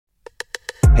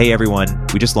Hey everyone,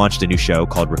 we just launched a new show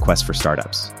called Request for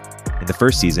Startups. In the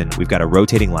first season, we've got a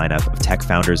rotating lineup of tech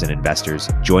founders and investors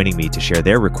joining me to share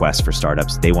their requests for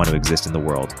startups they want to exist in the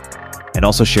world, and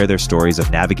also share their stories of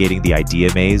navigating the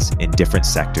idea maze in different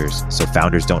sectors so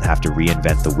founders don't have to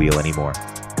reinvent the wheel anymore.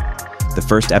 The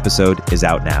first episode is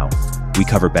out now. We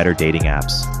cover better dating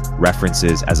apps,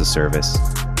 references as a service,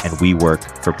 and we work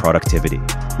for productivity.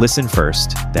 Listen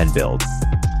first, then build.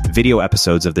 Video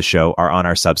episodes of the show are on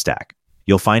our Substack.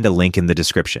 You'll find a link in the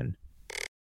description.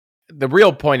 The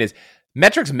real point is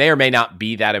metrics may or may not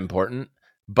be that important,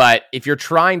 but if you're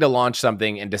trying to launch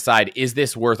something and decide, is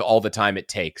this worth all the time it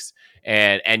takes,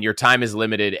 and your time is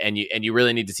limited and you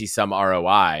really need to see some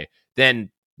ROI,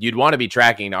 then you'd want to be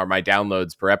tracking, are my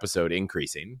downloads per episode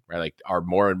increasing, right? Like, are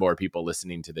more and more people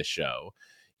listening to this show?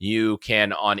 You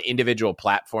can, on individual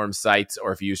platform sites,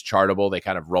 or if you use Chartable, they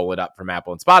kind of roll it up from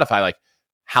Apple and Spotify, like,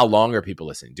 how long are people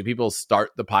listening? Do people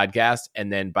start the podcast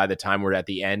and then by the time we're at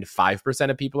the end, 5%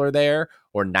 of people are there,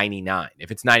 or 99?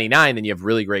 If it's 99, then you have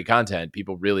really great content.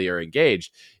 People really are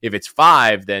engaged. If it's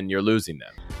 5, then you're losing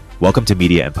them. Welcome to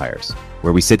Media Empires,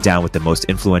 where we sit down with the most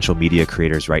influential media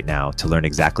creators right now to learn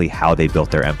exactly how they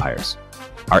built their empires.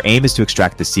 Our aim is to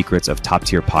extract the secrets of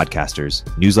top-tier podcasters,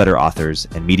 newsletter authors,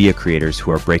 and media creators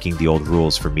who are breaking the old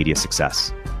rules for media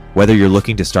success. Whether you're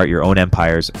looking to start your own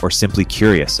empires or simply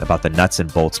curious about the nuts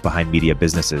and bolts behind media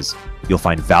businesses, you'll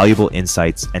find valuable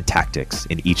insights and tactics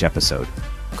in each episode.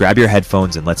 Grab your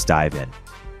headphones and let's dive in.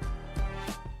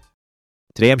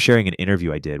 Today I'm sharing an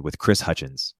interview I did with Chris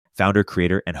Hutchins, founder,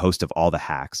 creator, and host of All the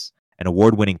Hacks, an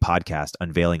award-winning podcast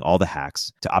unveiling all the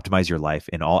hacks to optimize your life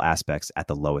in all aspects at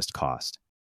the lowest cost.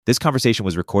 This conversation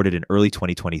was recorded in early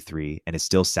 2023 and is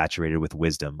still saturated with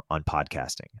wisdom on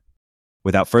podcasting.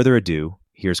 Without further ado,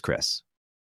 here's Chris.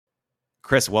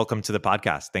 Chris, welcome to the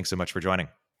podcast. Thanks so much for joining.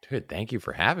 Dude, thank you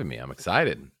for having me. I'm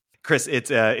excited. Chris,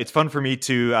 it's fun for me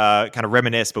to kind of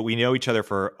reminisce, but we know each other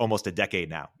for almost a decade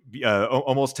now.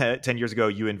 Almost 10 years ago,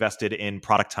 you invested in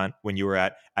Product Hunt when you were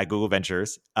at Google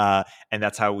Ventures, and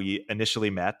that's how we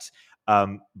initially met.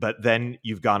 But then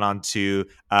you've gone on to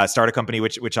start a company,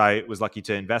 which I was lucky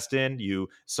to invest in. You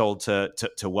sold to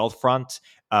Wealthfront.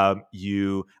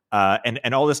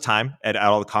 And all this time at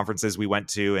all the conferences we went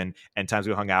to and times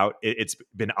we hung out, it's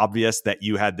been obvious that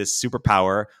you had this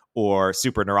superpower or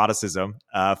super neuroticism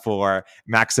for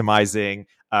maximizing,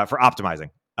 for optimizing,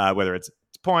 whether it's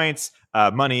points,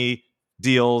 money,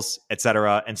 deals,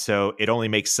 etc. And so it only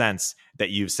makes sense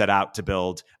that you've set out to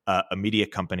build a media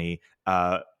company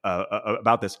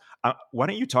about this. Why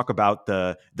don't you talk about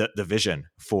the vision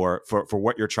for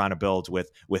what you're trying to build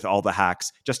with All the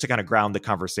Hacks, just to kind of ground the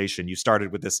conversation? You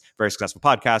started with this very successful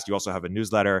podcast. You also have a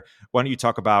newsletter. Why don't you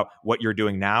talk about what you're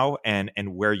doing now and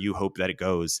where you hope that it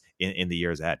goes in the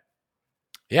years ahead?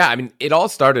 Yeah, I mean, it all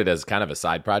started as kind of a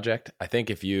side project. I think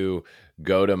if you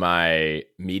go to my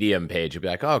Medium page, you'll be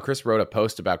like, oh, Chris wrote a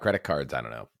post about credit cards, I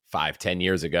don't know, 5-10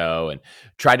 years ago, and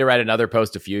tried to write another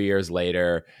post a few years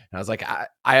later. And I was like,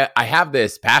 I have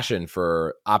this passion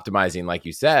for optimizing, like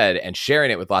you said, and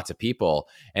sharing it with lots of people.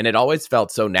 And it always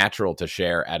felt so natural to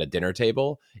share at a dinner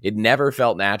table. It never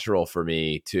felt natural for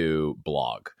me to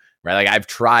blog, right? Like, I've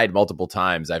tried multiple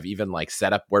times. I've even like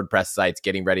set up WordPress sites,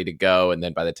 getting ready to go. And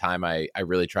then by the time I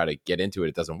really try to get into it,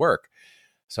 it doesn't work.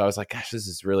 So I was like, gosh, this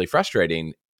is really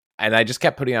frustrating. And I just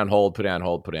kept putting it on hold.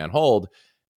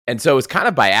 And so it was kind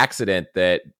of by accident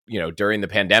that, during the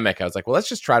pandemic, I was like, well, let's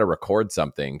just try to record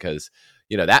something, because,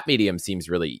 that medium seems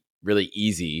really, really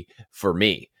easy for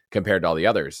me compared to all the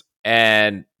others.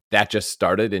 And that just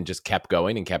started and just kept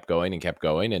going and kept going and kept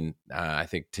going. And I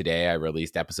think today I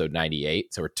released episode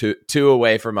 98. So we're two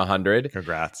away from 100.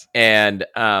 Congrats. And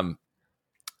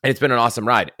it's been an awesome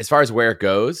ride. As far as where it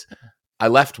goes, I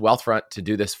left Wealthfront to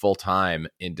do this full time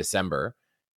in December.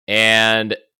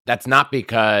 And that's not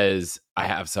because I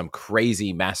have some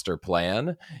crazy master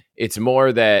plan. It's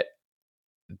more that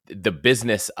the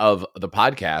business of the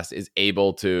podcast is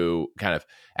able to kind of,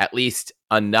 at least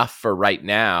enough for right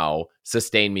now,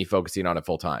 sustain me focusing on it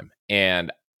full time.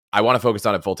 And I want to focus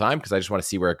on it full time because I just want to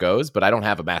see where it goes, but I don't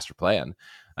have a master plan.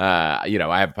 I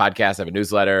have a podcast, I have a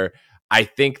newsletter. I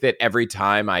think that every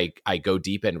time I go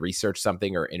deep and research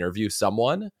something or interview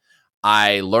someone,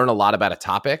 I learn a lot about a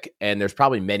topic, and there's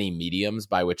probably many mediums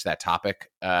by which that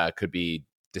topic could be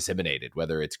disseminated,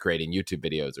 whether it's creating YouTube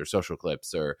videos or social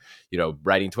clips or,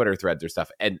 writing Twitter threads or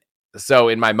stuff. And so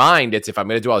in my mind, it's, if I'm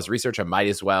going to do all this research, I might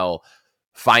as well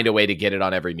find a way to get it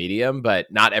on every medium, but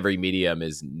not every medium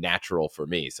is natural for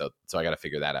me. So I got to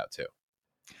figure that out too.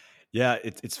 Yeah,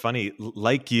 it's funny.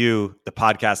 Like you, the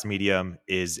podcast medium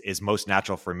is most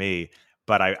natural for me,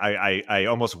 but I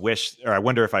almost wish, or I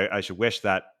wonder if I should wish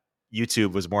that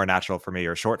YouTube was more natural for me,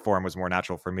 or short form was more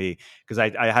natural for me, because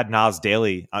I had Nas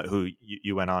Daily, who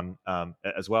you went on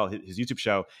as well, his YouTube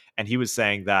show, and he was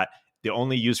saying that the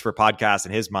only use for podcasts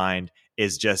in his mind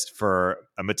is just for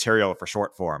a material for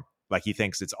short form. Like he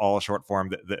thinks it's all short form,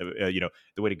 the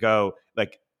way to go.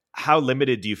 Like, how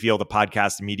limited do you feel the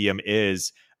podcast medium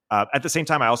is? At the same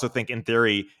time, I also think in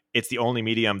theory, it's the only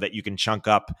medium that you can chunk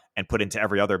up and put into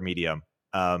every other medium.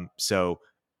 So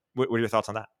what are your thoughts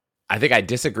on that? I think I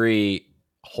disagree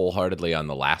wholeheartedly on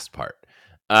the last part.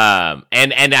 And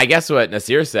I guess what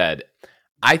Nasir said,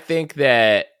 I think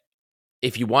that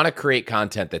if you want to create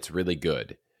content that's really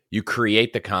good, you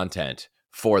create the content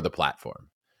for the platform.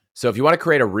 So if you want to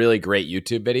create a really great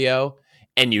YouTube video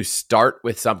and you start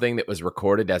with something that was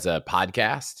recorded as a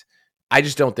podcast, I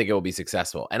just don't think it will be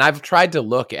successful. And I've tried to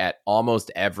look at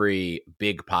almost every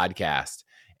big podcast,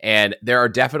 and there are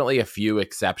definitely a few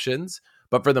exceptions.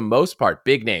 But for the most part,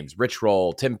 big names, Rich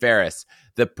Roll, Tim Ferriss,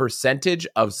 the percentage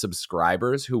of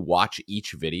subscribers who watch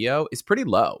each video is pretty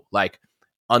low, like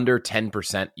under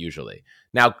 10% usually.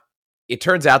 Now, it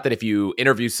turns out that if you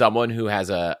interview someone who has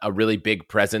a really big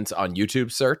presence on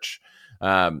YouTube search,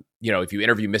 if you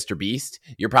interview Mr. Beast,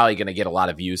 you're probably going to get a lot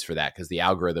of views for that because the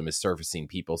algorithm is surfacing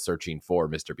people searching for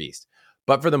Mr. Beast.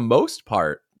 But for the most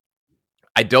part,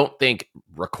 I don't think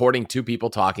recording two people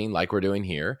talking like we're doing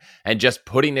here and just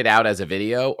putting it out as a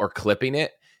video or clipping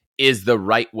it is the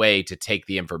right way to take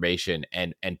the information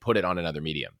and put it on another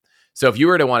medium. So if you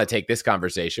were to want to take this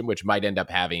conversation, which might end up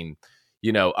having,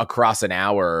 across an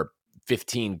hour,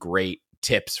 15 great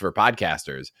tips for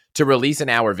podcasters, to release an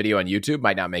hour video on YouTube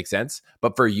might not make sense.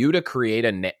 But for you to create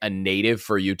a native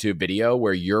for YouTube video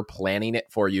where you're planning it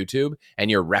for YouTube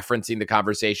and you're referencing the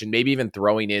conversation, maybe even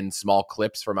throwing in small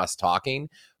clips from us talking,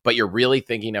 but you're really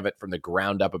thinking of it from the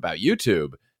ground up about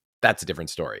YouTube, that's a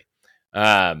different story.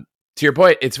 To your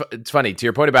point, it's funny, to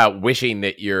your point about wishing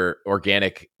that your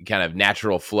organic kind of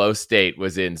natural flow state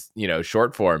was in,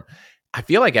 short form. I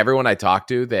feel like everyone I talk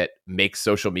to that makes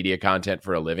social media content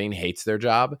for a living hates their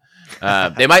job.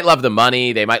 They might love the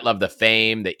money, they might love the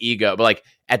fame, the ego, but like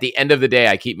at the end of the day,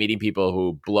 I keep meeting people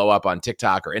who blow up on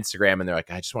TikTok or Instagram and they're like,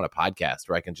 I just want a podcast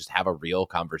where I can just have a real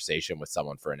conversation with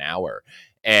someone for an hour.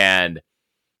 And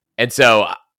so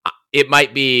it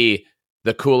might be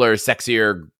the cooler,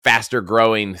 sexier, faster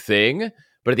growing thing.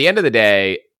 But at the end of the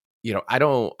day,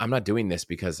 I'm not doing this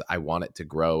because I want it to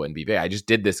grow and be big. I just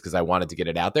did this because I wanted to get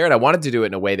it out there and I wanted to do it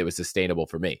in a way that was sustainable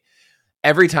for me.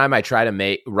 Every time I try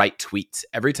to write tweets,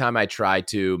 every time I try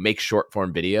to make short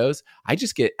form videos, I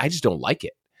just don't like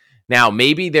it. Now,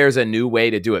 maybe there's a new way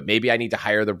to do it. Maybe I need to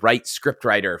hire the right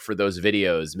scriptwriter for those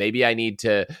videos. Maybe I need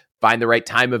to find the right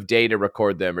time of day to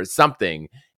record them or something,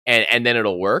 and then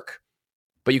it'll work.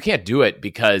 But you can't do it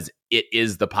because it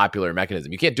is the popular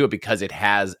mechanism. You can't do it because it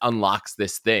unlocks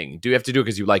this thing. You have to do it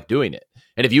because you like doing it.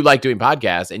 And if you like doing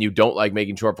podcasts and you don't like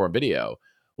making short form video,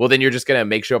 well, then you're just going to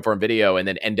make short form video and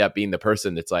then end up being the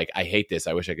person that's like, I hate this.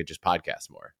 I wish I could just podcast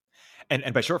more.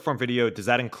 And by short form video, does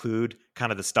that include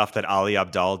kind of the stuff that Ali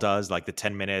Abdaal does, like the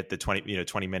 10-minute, the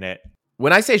 20-minute?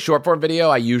 When I say short form video,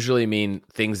 I usually mean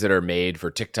things that are made for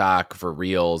TikTok, for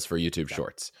Reels, for YouTube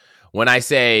Shorts. When I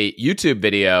say YouTube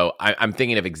video, I'm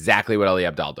thinking of exactly what Ali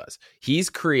Abdaal does. He's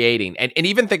creating, and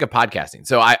even think of podcasting.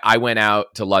 So I went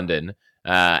out to London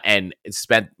and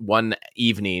spent one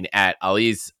evening at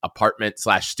Ali's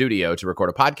apartment/studio to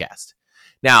record a podcast.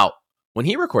 Now, when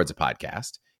he records a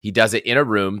podcast, he does it in a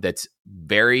room that's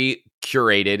very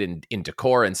curated in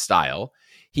decor and style.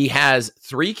 He has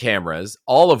 3 cameras,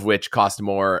 all of which cost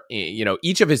more.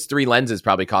 Each of his 3 lenses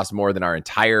probably cost more than our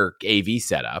entire AV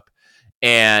setup.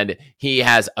 And he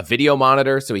has a video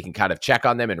monitor so he can kind of check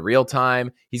on them in real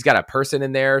time. He's got a person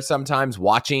in there sometimes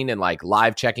watching and like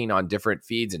live checking on different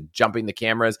feeds and jumping the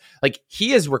cameras. Like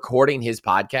he is recording his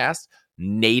podcast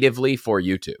natively for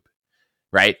YouTube,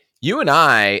 right? You and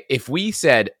I, if we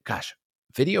said, gosh,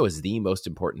 video is the most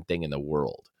important thing in the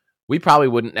world, we probably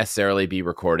wouldn't necessarily be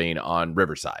recording on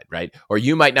Riverside, right? Or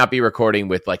you might not be recording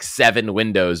with like 7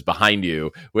 windows behind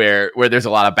you where there's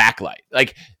a lot of backlight.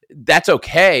 Like, that's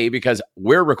okay because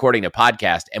we're recording a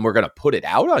podcast and we're going to put it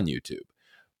out on YouTube.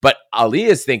 But Ali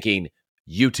is thinking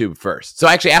YouTube first. So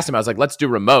I actually asked him, I was like, let's do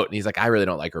remote. And he's like, I really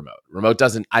don't like remote.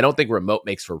 I don't think remote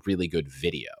makes for really good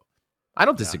video. I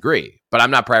don't disagree, but I'm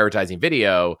not prioritizing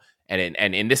video. And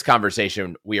in this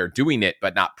conversation, we are doing it,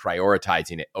 but not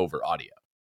prioritizing it over audio.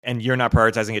 And you're not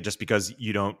prioritizing it just because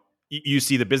you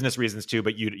see the business reasons too,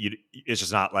 but it's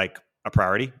just not like a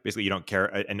priority. Basically, you don't care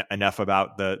enough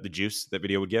about the juice that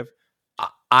video would give.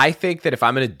 I think that if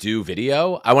I'm going to do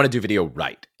video, I want to do video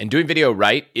right. And doing video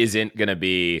right isn't going to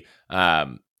be,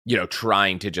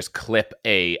 trying to just clip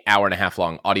a hour and a half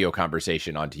long audio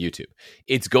conversation onto YouTube.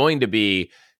 It's going to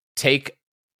be take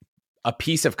a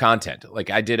piece of content. Like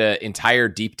I did an entire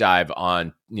deep dive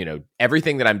on,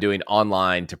 everything that I'm doing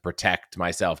online to protect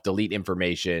myself, delete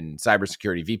information,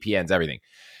 cybersecurity, VPNs, everything.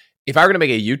 If I were going to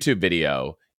make a YouTube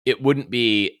video, it wouldn't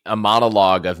be a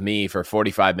monologue of me for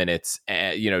 45 minutes,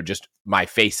 just my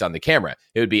face on the camera.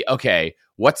 It would be, okay,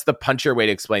 what's the punchier way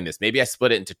to explain this? Maybe I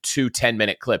split it into 2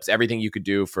 10-minute clips, everything you could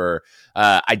do for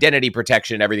identity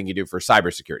protection, everything you do for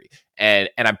cybersecurity. And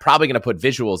I'm probably going to put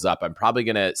visuals up. I'm probably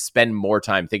going to spend more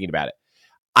time thinking about it.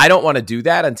 I don't want to do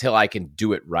that until I can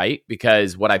do it right,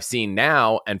 because what I've seen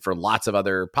now, and for lots of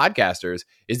other podcasters,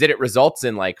 is that it results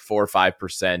in like 4 or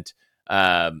 5%,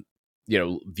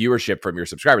 viewership from your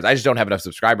subscribers. I just don't have enough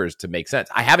subscribers to make sense.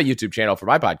 I have a YouTube channel for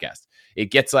my podcast.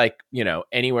 It gets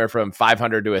anywhere from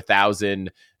 500 to 1,000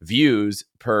 views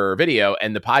per video,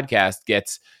 and the podcast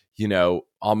gets,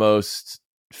 almost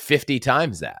 50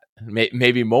 times that,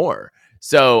 maybe more.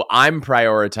 So I'm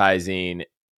prioritizing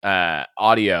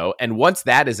audio, and once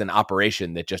that is an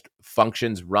operation that just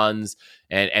functions, runs,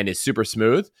 and is super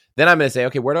smooth, then I'm going to say,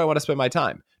 okay, where do I want to spend my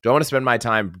time? Do I want to spend my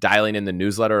time dialing in the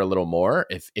newsletter a little more?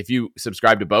 If you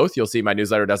subscribe to both, you'll see my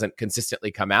newsletter doesn't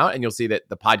consistently come out, and you'll see that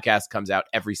the podcast comes out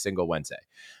every single Wednesday.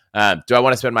 Do I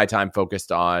want to spend my time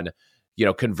focused on,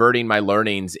 converting my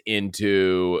learnings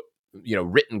into,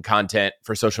 written content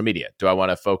for social media? Do I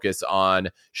want to focus on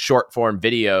short form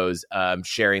videos,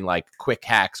 sharing like quick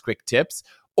hacks, quick tips?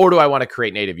 Or do I want to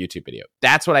create native YouTube video?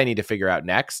 That's what I need to figure out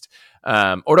next.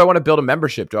 Or do I want to build a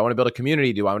membership? Do I want to build a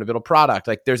community? Do I want to build a product?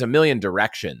 Like there's a million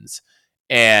directions.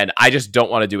 And I just don't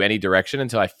want to do any direction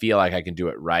until I feel like I can do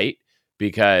it right,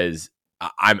 because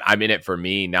I'm in it for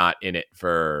me, not in it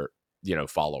for,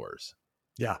 followers.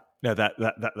 Yeah, no, that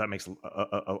makes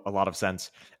a lot of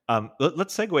sense.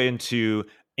 Let's segue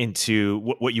into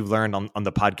what you've learned on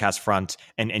the podcast front,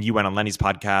 and you went on Lenny's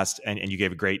podcast and you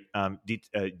gave a great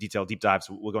detailed deep dive.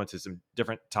 So we'll go into some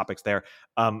different topics there.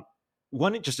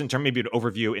 One, just in terms, maybe an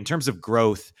overview in terms of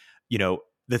growth,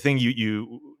 the thing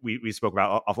we spoke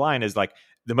about offline is like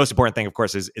the most important thing, of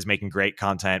course, is making great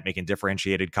content, making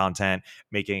differentiated content,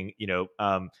 making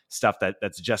stuff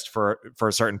that's just for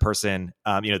a certain person,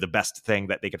 the best thing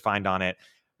that they could find on it.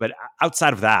 But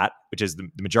outside of that, which is the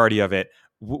majority of it,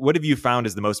 what have you found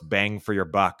is the most bang for your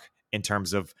buck in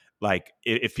terms of like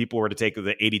if people were to take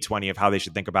the 80-20 of how they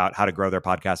should think about how to grow their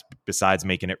podcast besides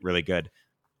making it really good?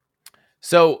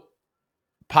 So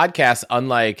podcasts,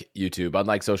 unlike YouTube,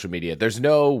 unlike social media, there's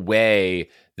no way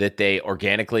that they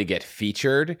organically get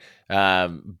featured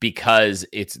because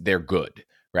they're good,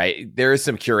 right? There is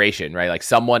some curation, right? Like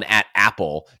someone at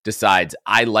Apple decides,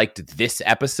 I liked this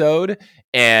episode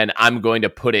and I'm going to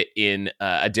put it in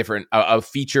a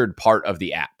featured part of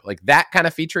the app. Like that kind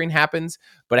of featuring happens,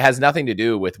 but it has nothing to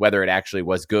do with whether it actually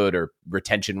was good or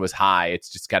retention was high. It's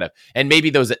just kind of, and maybe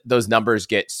those numbers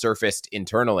get surfaced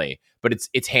internally, but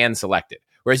it's hand selected.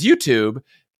 Whereas YouTube,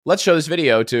 let's show this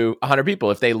video to 100 people.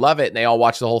 If they love it and they all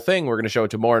watch the whole thing, we're going to show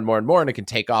it to more and more and more, and it can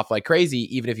take off like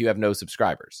crazy, even if you have no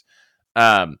subscribers.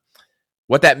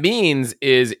 What that means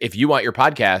is if you want your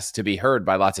podcast to be heard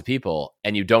by lots of people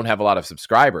and you don't have a lot of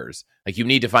subscribers, like you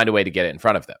need to find a way to get it in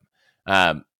front of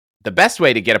them. The best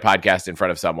way to get a podcast in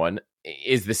front of someone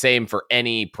is the same for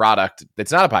any product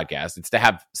that's not a podcast. It's to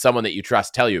have someone that you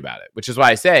trust tell you about it, which is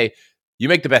why I say you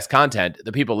make the best content,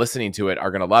 the people listening to it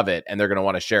are going to love it and they're going to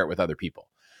want to share it with other people.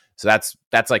 So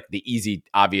that's like the easy,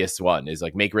 obvious one is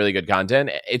like make really good content.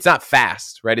 It's not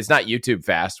fast, right? It's not YouTube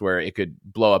fast where it could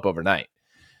blow up overnight.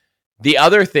 The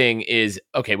other thing is,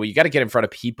 okay, well, you got to get in front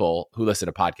of people who listen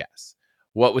to podcasts.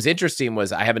 What was interesting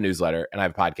was I have a newsletter and I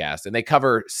have a podcast and they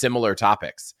cover similar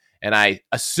topics. And I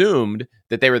assumed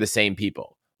that they were the same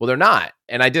people. Well, they're not.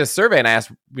 And I did a survey and I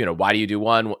asked, why do you do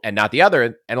one and not the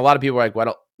other? And a lot of people were like, well, I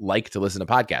don't like to listen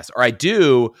to podcasts. Or I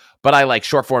do, but I like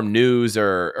short form news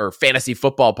or fantasy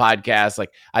football podcasts.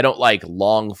 Like I don't like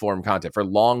long form content. For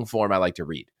long form, I like to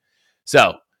read.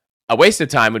 So a waste of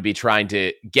time would be trying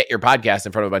to get your podcast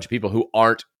in front of a bunch of people who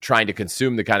aren't trying to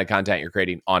consume the kind of content you're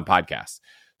creating on podcasts.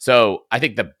 So I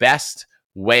think the best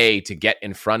way to get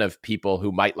in front of people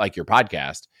who might like your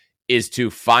podcast is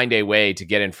to find a way to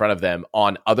get in front of them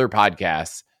on other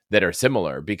podcasts that are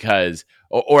similar, because,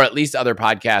 or at least other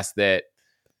podcasts that,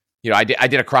 I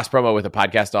did a cross promo with a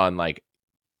podcast on like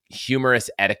humorous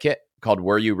etiquette called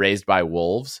Were You Raised by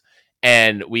Wolves?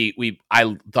 And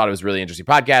I thought it was a really interesting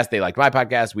podcast. They liked my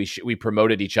podcast. We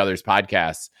promoted each other's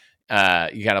podcasts,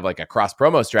 kind of like a cross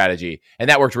promo strategy. And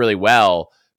that worked really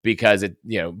well because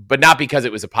but not because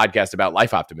it was a podcast about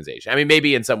life optimization. I mean,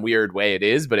 maybe in some weird way it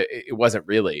is, but it wasn't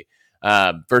really.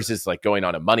 versus like going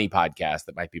on a money podcast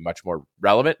that might be much more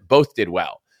relevant. Both did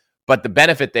well. But the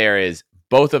benefit there is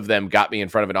both of them got me in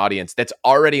front of an audience that's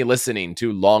already listening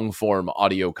to long form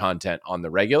audio content on the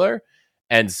regular.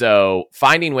 And so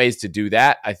finding ways to do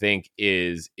that, I think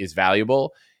is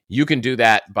valuable. You can do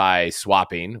that by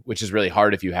swapping, which is really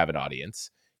hard if you have an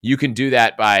audience. You can do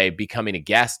that by becoming a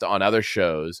guest on other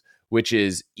shows, which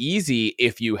is easy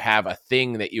if you have a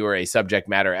thing that you are a subject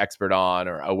matter expert on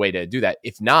or a way to do that.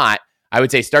 If not, I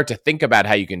would say start to think about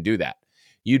how you can do that.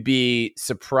 You'd be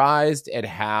surprised at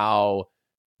how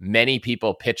many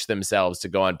people pitch themselves to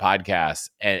go on podcasts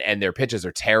and their pitches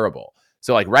are terrible.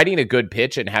 So like writing a good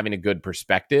pitch and having a good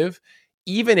perspective,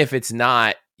 even if it's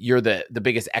not you're the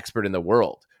biggest expert in the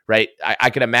world, right? I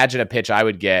could imagine a pitch I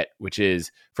would get, which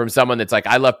is from someone that's like,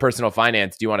 I love personal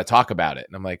finance. Do you want to talk about it?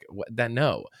 And I'm like, what? Then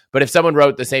no. But if someone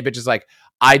wrote the same pitch is like,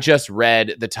 I just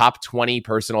read the top 20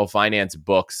 personal finance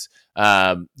books,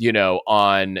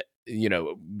 on,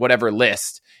 whatever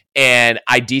list. And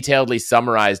I detailedly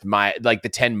summarized the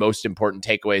 10 most important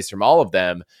takeaways from all of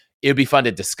them. It would be fun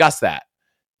to discuss that.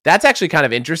 That's actually kind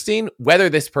of interesting, whether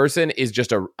this person is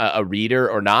just a reader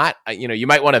or not. You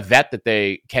might want to vet that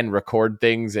they can record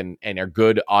things and are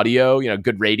good audio,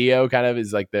 good radio kind of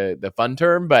is like the fun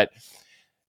term, but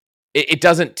it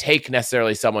doesn't take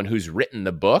necessarily someone who's written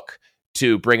the book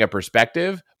to bring a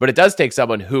perspective, but it does take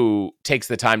someone who takes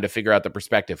the time to figure out the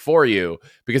perspective for you.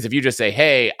 Because if you just say,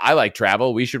 hey, I like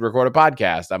travel, we should record a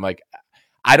podcast. I'm like,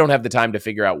 I don't have the time to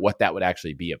figure out what that would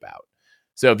actually be about.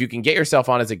 So if you can get yourself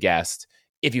on as a guest,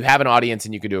 if you have an audience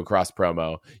and you can do a cross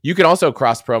promo, you can also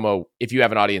cross promo if you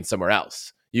have an audience somewhere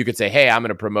else. You could say, hey, I'm going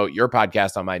to promote your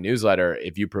podcast on my newsletter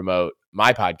if you promote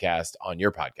my podcast on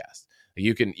your podcast.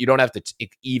 You don't have to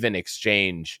even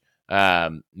exchange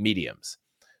mediums.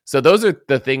 So those are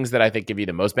the things that I think give you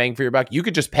the most bang for your buck. You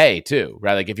could just pay too,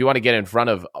 right? Like if you want to get in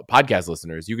front of podcast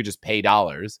listeners, you could just pay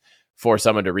dollars for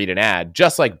someone to read an ad,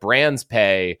 just like brands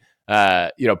pay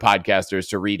podcasters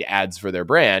to read ads for their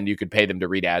brand. You could pay them to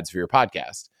read ads for your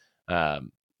podcast.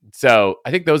 So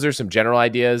I think those are some general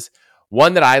ideas.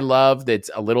 One that I love that's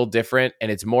a little different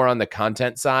and it's more on the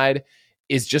content side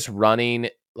is just running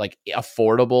like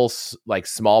affordable, like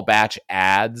small batch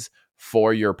ads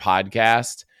for your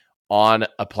podcast on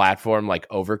a platform like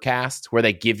Overcast, where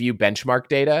they give you benchmark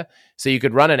data. So you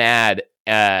could run an ad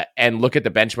and look at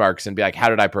the benchmarks and be like, how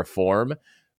did I perform?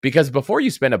 Because before you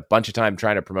spend a bunch of time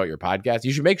trying to promote your podcast,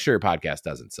 you should make sure your podcast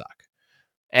doesn't suck.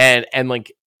 And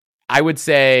like, I would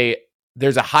say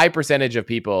there's a high percentage of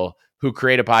people who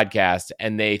create a podcast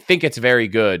and they think it's very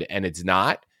good and it's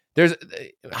not. There's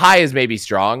high is maybe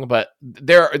strong, but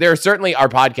there certainly are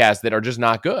podcasts that are just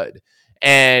not good.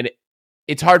 And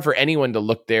it's hard for anyone to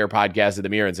look their podcast in the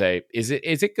mirror and say, is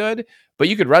it good? But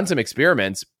you could run some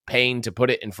experiments, paying to put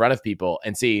it in front of people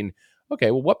and seeing, okay,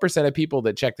 well, what percent of people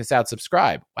that check this out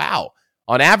subscribe? Wow.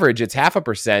 On average, it's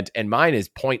 0.5%, and mine is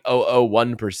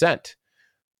 0.001%.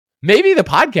 Maybe the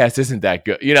podcast isn't that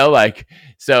good,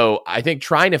 so I think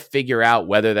trying to figure out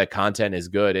whether that content is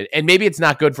good, and maybe it's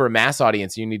not good for a mass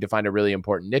audience. You need to find a really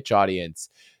important niche audience.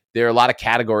 There are a lot of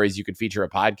categories you could feature a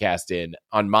podcast in.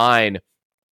 On mine,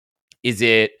 is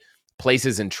it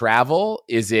places and travel?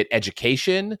 Is it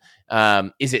education?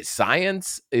 Is it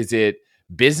science? Is it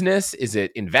business? Is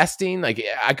it investing? Like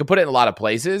I could put it in a lot of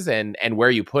places, and where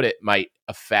you put it might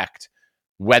affect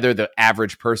whether the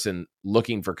average person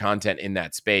looking for content in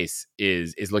that space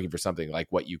is looking for something like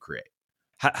what you create.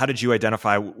 How did you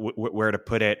identify where to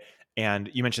put it? And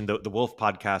you mentioned the Wolf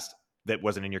podcast that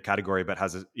wasn't in your category, but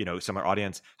has a similar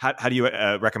audience. How do you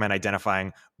recommend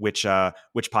identifying which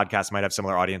podcasts might have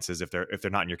similar audiences if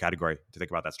they're not in your category, to think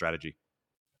about that strategy?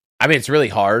 I mean, it's really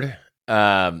hard.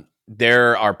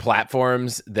 There are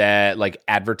platforms that like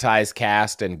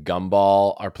AdvertiseCast and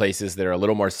Gumball are places that are a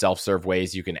little more self-serve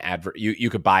ways you can you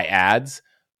could buy ads,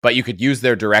 but you could use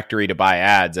their directory to buy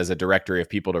ads as a directory of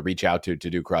people to reach out to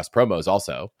do cross promos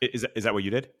also. Is that what you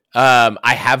did?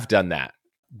 I have done that.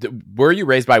 Were You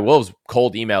Raised by Wolves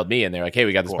cold emailed me and they're like, hey,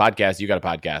 we got this podcast. You got a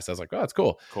podcast. I was like, oh, that's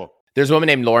cool. Cool. There's a woman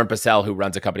named Lauren Purcell who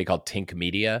runs a company called Tink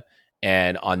Media.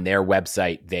 And on their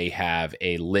website, they have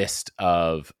a list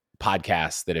of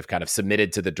podcasts that have kind of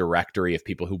submitted to the directory of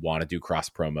people who want to do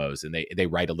cross promos, and they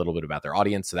write a little bit about their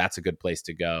audience. So that's a good place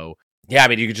to go. Yeah. I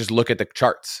mean, you could just look at the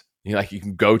charts. You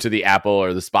can go to the Apple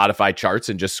or the Spotify charts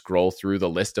and just scroll through the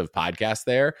list of podcasts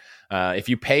there. If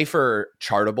you pay for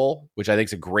Chartable, which I think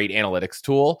is a great analytics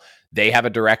tool, they have a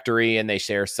directory and they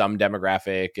share some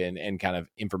demographic and kind of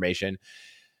information.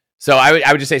 So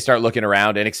I would just say start looking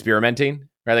around and experimenting,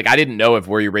 right? Like I didn't know if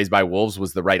Were You Raised by Wolves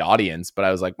was the right audience, but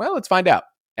I was like, well, let's find out.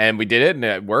 And we did it and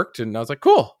it worked. And I was like,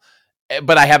 cool.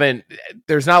 but I haven't,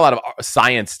 there's not a lot of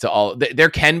science to all. There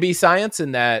can be science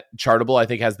in that Chartable, I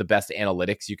think, has the best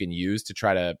analytics you can use to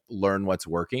try to learn what's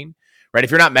working, right?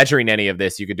 If you're not measuring any of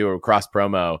this, you could do a cross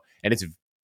promo, and it's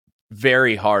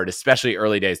very hard, especially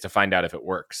early days, to find out if it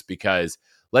works. Because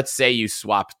let's say you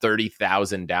swap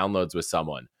 30,000 downloads with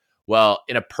someone. Well,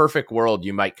 in a perfect world,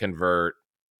 you might convert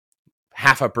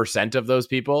 0.5% of those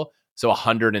people. So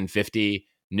 150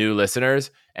 new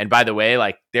listeners. And by the way,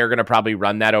 like, they're going to probably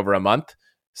run that over a month.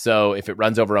 So if it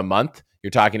runs over a month, you're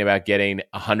talking about getting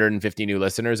 150 new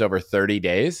listeners over 30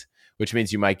 days, which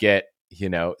means you might get,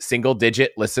 single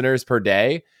digit listeners per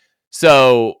day.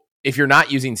 So if you're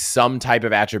not using some type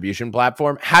of attribution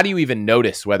platform, how do you even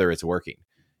notice whether it's working?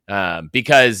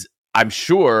 Because I'm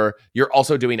sure you're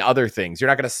also doing other things. You're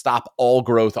not going to stop all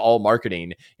growth, all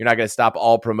marketing. You're not going to stop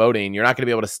all promoting. You're not going to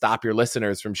be able to stop your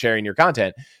listeners from sharing your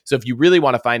content. So if you really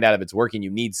want to find out if it's working,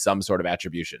 you need some sort of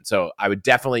attribution. So I would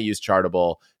definitely use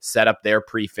Chartable, set up their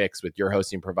prefix with your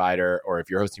hosting provider, or if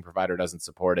your hosting provider doesn't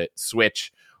support it,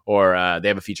 switch, or they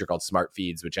have a feature called Smart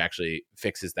Feeds, which actually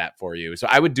fixes that for you. So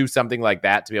I would do something like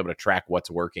that to be able to track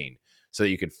what's working so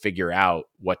that you can figure out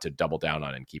what to double down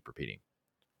on and keep repeating.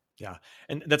 Yeah.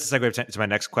 And that's a segue to my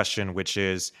next question, which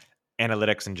is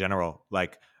analytics in general.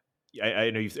 Like,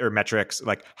 I know or metrics,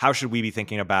 like, how should we be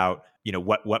thinking about,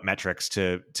 what metrics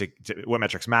to what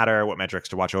metrics matter, what metrics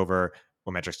to watch over,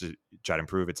 what metrics to try to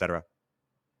improve, et cetera?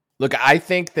 Look, I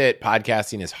think that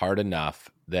podcasting is hard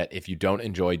enough that if you don't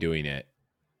enjoy doing it,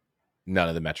 none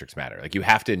of the metrics matter. Like, you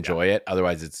have to enjoy it.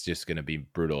 Otherwise it's just going to be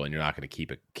brutal and you're not going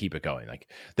to keep it going. Like,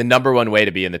 the number one way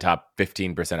to be in the top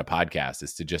 15% of podcasts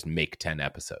is to just make 10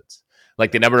 episodes.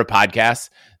 Like, the number of podcasts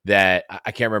that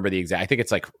I can't remember the exact, I think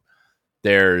it's like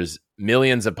there's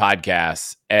millions of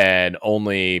podcasts and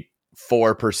only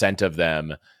 4% of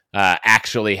them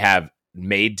actually have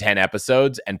made 10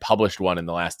 episodes and published one in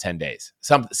the last 10 days.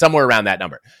 Somewhere around that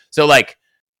number. So, like,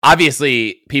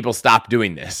 obviously people stop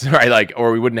doing this, right? Like,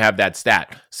 or we wouldn't have that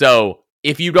stat. So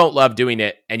if you don't love doing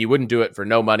it and you wouldn't do it for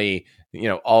no money,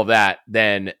 all of that,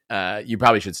 then you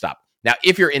probably should stop. Now,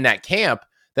 if you're in that camp,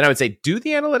 then I would say, do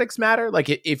the analytics matter? Like,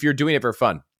 if you're doing it for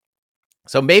fun.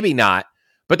 So maybe not,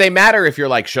 but they matter if you're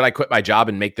like, should I quit my job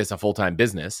and make this a full-time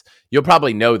business? You'll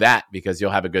probably know that because you'll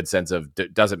have a good sense of,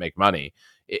 does it make money?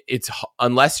 It's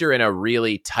unless you're in a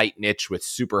really tight niche with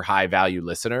super high value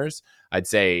listeners, I'd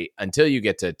say until you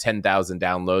get to 10,000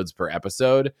 downloads per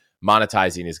episode,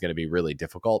 monetizing is going to be really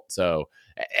difficult. So,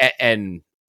 and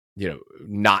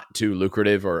not too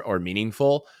lucrative or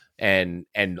meaningful. And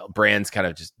brands kind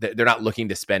of just, they're not looking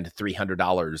to spend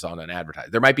 $300 on an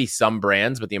advertiser. There might be some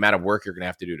brands, but the amount of work you're going to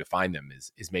have to do to find them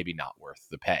is maybe not worth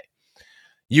the pay.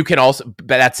 You can also,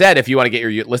 but that said, if you want to get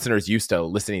your listeners used to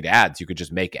listening to ads, you could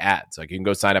just make ads. Like, you can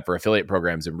go sign up for affiliate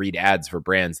programs and read ads for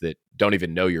brands that don't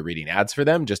even know you're reading ads for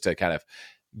them, just to kind of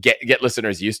get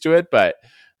listeners used to it. But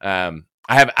I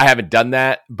haven't done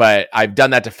that, but I've done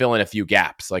that to fill in a few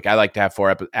gaps. Like, I like to have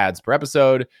 4 ads per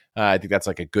episode. I think that's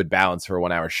like a good balance for a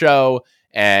 1-hour show.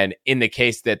 And in the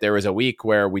case that there was a week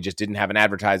where we just didn't have an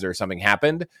advertiser or something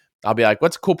happened, I'll be like,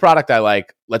 what's a cool product I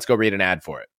like? Let's go read an ad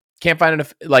for it. Can't find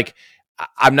enough. Like,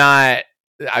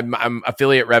 I'm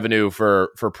affiliate revenue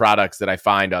for products that I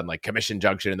find on like Commission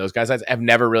Junction and those guys. I've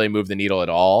never really moved the needle at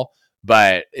all,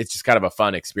 but it's just kind of a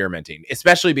fun experimenting,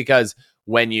 especially because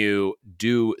when you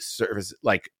do service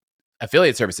like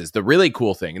affiliate services, the really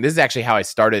cool thing, and this is actually how I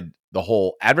started the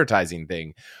whole advertising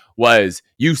thing, was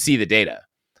you see the data.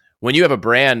 When you have a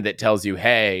brand that tells you,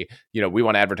 hey, we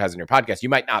want to advertise on your podcast, you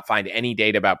might not find any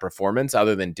data about performance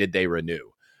other than did they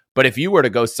renew. But if you were to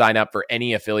go sign up for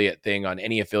any affiliate thing on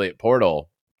any affiliate portal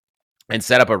and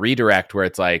set up a redirect where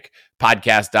it's like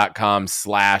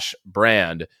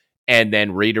podcast.com/brand, and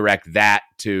then redirect that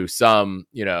to some,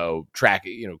 track,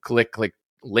 click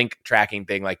link tracking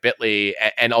thing like Bitly,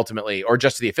 and ultimately, or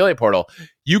just to the affiliate portal,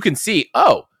 you can see,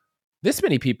 oh, this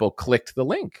many people clicked the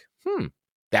link.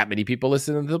 That many people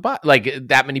listen to the bot. Like,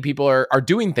 that many people are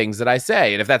doing things that I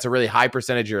say. And if that's a really high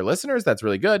percentage of your listeners, that's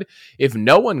really good. If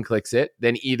no one clicks it,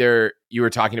 then either you were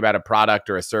talking about a product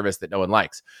or a service that no one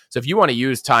likes. So if you want to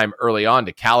use time early on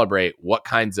to calibrate what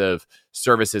kinds of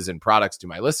services and products do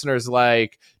my listeners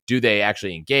like, do they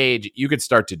actually engage, you could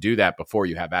start to do that before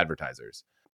you have advertisers.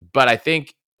 But I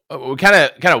think we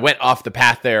kind of went off the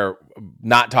path there,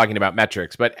 not talking about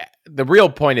metrics. But the real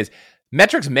point is,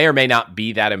 metrics may or may not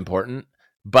be that important.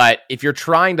 But if you're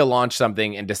trying to launch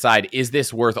something and decide, is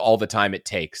this worth all the time it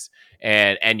takes,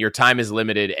 and your time is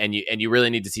limited, and you really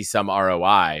need to see some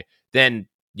ROI, then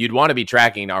you'd want to be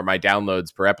tracking, are my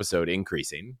downloads per episode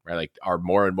increasing, right? Like, are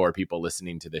more and more people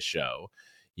listening to this show?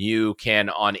 You can,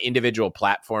 on individual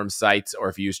platform sites, or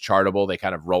if you use Chartable, they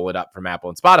kind of roll it up from Apple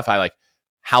and Spotify. Like,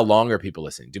 how long are people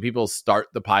listening? Do people start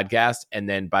the podcast and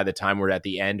then by the time we're at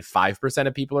the end, 5%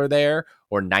 of people are there,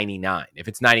 or 99? If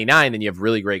it's 99, then you have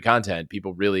really great content.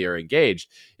 People really are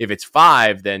engaged. If it's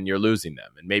 5, then you're losing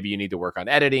them. And maybe you need to work on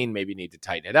editing. Maybe you need to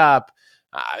tighten it up.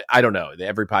 I don't know.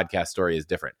 Every podcast story is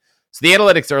different. So the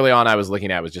analytics early on I was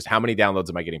looking at was just how many downloads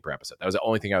am I getting per episode? That was the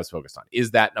only thing I was focused on.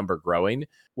 Is that number growing?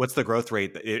 What's the growth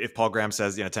rate? If Paul Graham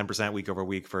says 10% week over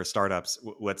week for startups,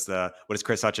 what does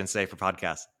Chris Hutchins say for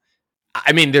podcasts?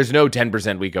 I mean, there's no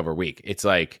 10% week over week. It's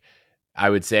like, I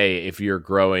would say if you're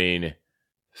growing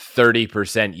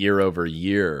 30% year over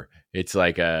year, it's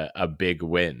like a big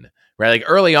win, right? Like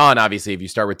early on, obviously, if you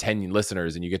start with 10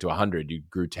 listeners and you get to 100, you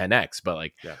grew 10x. But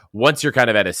like once you're kind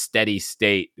of at a steady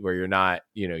state where you're not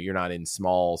in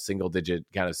small single digit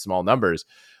kind of small numbers,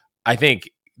 I think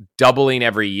doubling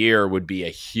every year would be a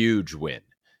huge win.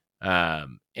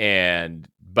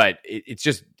 But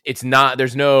it's not,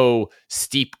 there's no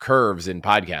steep curves in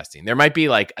podcasting. There might be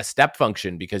like a step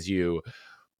function because you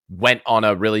went on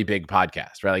a really big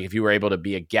podcast, right? Like if you were able to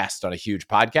be a guest on a huge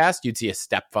podcast, you'd see a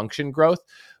step function growth,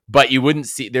 but you wouldn't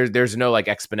see, there's no like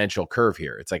exponential curve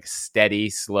here. It's like steady,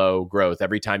 slow growth.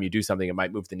 Every time you do something, it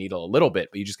might move the needle a little bit,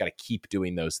 but you just got to keep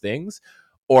doing those things,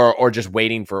 or just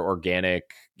waiting for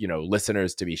organic,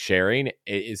 listeners to be sharing.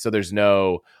 So there's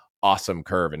no awesome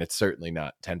curve, and it's certainly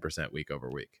not 10% week over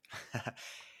week.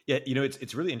 Yeah,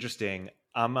 it's really interesting.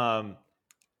 I'm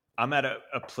at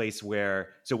a place where,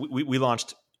 so we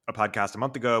launched a podcast a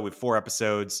month ago with 4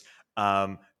 episodes.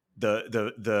 And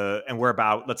we're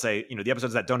about, let's say, the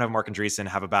episodes that don't have Mark Andreessen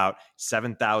have about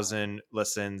 7,000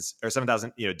 listens or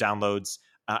 7,000 downloads,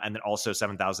 and then also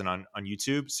 7,000 on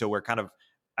YouTube. So we're kind of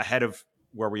ahead of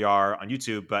where we are on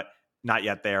YouTube, but not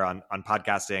yet there on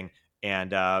podcasting.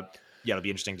 And it'll be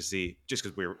interesting to see, just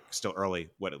because we're still early,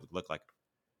 what it would look like.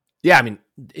 Yeah, I mean,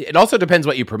 it also depends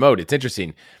what you promote. It's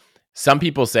interesting. Some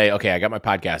people say, okay, I got my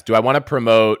podcast. Do I want to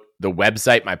promote the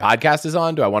website my podcast is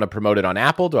on? Do I want to promote it on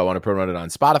Apple? Do I want to promote it on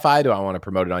Spotify? Do I want to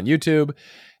promote it on YouTube?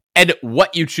 And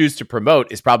what you choose to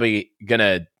promote is probably going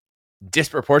to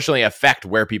disproportionately affect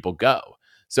where people go.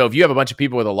 So if you have a bunch of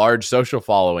people with a large social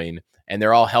following and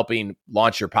they're all helping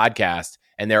launch your podcast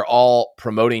and they're all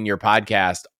promoting your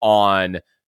podcast on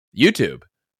YouTube,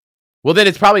 well, then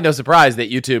it's probably no surprise that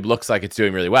YouTube looks like it's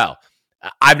doing really well.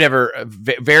 I've never,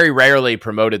 very rarely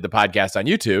promoted the podcast on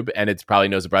YouTube, and it's probably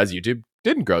no surprise YouTube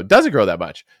doesn't grow that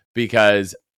much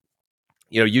because,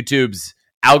 YouTube's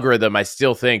algorithm, I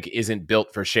still think, isn't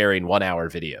built for sharing 1-hour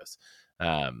videos.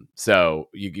 So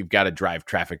you've got to drive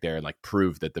traffic there and like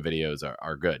prove that the videos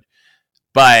are good.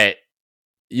 But,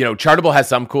 Chartable has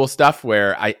some cool stuff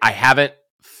where I haven't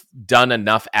done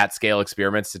enough at scale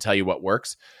experiments to tell you what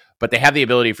works. But they have the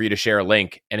ability for you to share a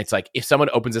link. And it's like, if someone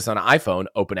opens this on an iPhone,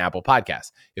 open Apple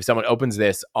Podcasts. If someone opens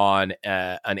this on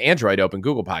an Android, open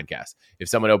Google Podcasts. If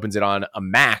someone opens it on a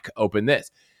Mac, open this.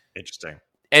 Interesting.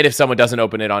 And if someone doesn't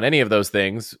open it on any of those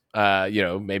things,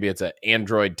 maybe it's an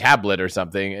Android tablet or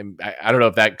something. And I don't know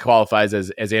if that qualifies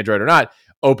as Android or not.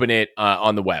 Open it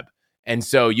on the web. And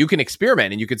so you can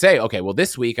experiment and you could say, okay, well,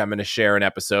 this week I'm going to share an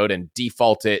episode and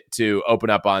default it to open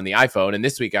up on the iPhone. And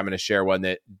this week I'm going to share one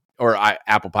or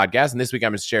Apple Podcasts. And this week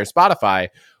I'm going to share Spotify.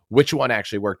 Which one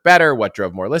actually worked better? What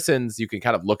drove more listens? You can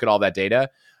kind of look at all that data.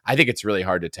 I think it's really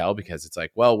hard to tell because it's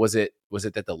like, well, was it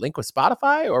that the link was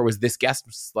Spotify, or was this guest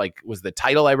was the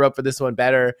title I wrote for this one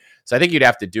better? So I think you'd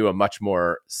have to do a much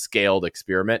more scaled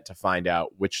experiment to find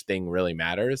out which thing really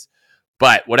matters.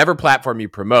 But whatever platform you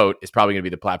promote is probably going to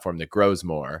be the platform that grows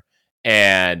more.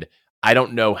 And I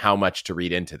don't know how much to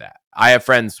read into that. I have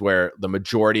friends where the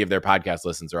majority of their podcast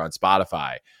listens are on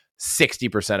Spotify.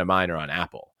 60% of mine are on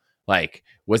Apple. Like,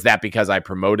 was that because I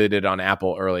promoted it on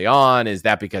Apple early on? Is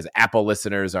that because Apple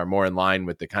listeners are more in line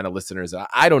with the kind of listeners?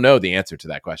 I don't know the answer to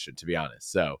that question, to be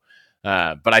honest. So,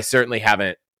 but I certainly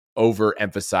haven't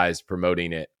overemphasized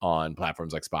promoting it on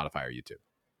platforms like Spotify or YouTube.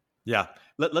 Yeah.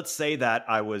 Let's say that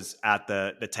I was at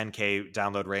the 10K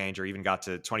download range, or even got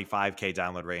to 25K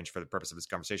download range for the purpose of this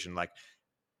conversation. Like,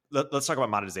 let's talk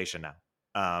about monetization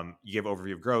now. You gave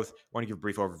overview of growth. I want to give a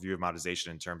brief overview of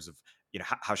monetization in terms of,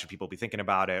 how should people be thinking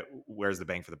about it? Where's the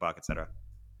bang for the buck, et cetera?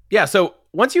 Yeah. So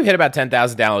once you hit about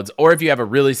 10,000 downloads, or if you have a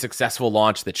really successful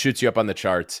launch that shoots you up on the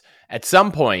charts, at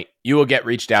some point you will get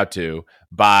reached out to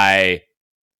by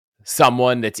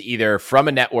someone that's either from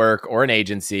a network or an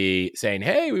agency saying,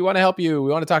 hey, we want to help you.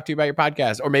 We want to talk to you about your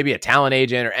podcast, or maybe a talent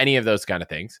agent or any of those kind of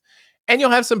things. And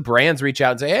you'll have some brands reach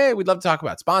out and say, hey, we'd love to talk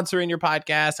about sponsoring your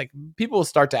podcast. Like, people will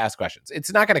start to ask questions.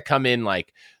 It's not going to come in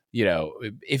like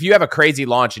if you have a crazy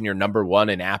launch and you're number one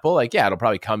in Apple, like, yeah, it'll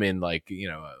probably come in like,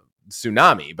 a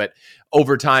tsunami. But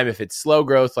over time, if it's slow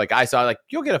growth, like I saw, like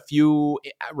you'll get a few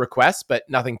requests, but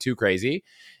nothing too crazy.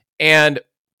 And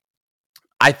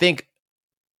I think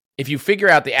if you figure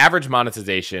out the average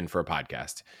monetization for a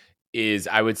podcast is,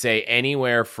 I would say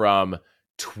anywhere from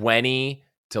 20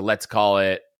 to, let's call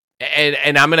it,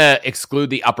 and I'm going to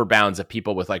exclude the upper bounds of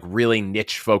people with like really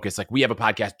niche focus. Like we have a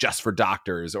podcast just for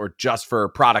doctors or just for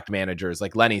product managers,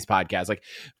 like Lenny's podcast, like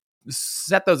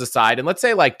set those aside. And let's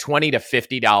say like $20 to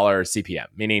 $50 CPM,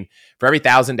 meaning for every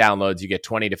 1,000 downloads, you get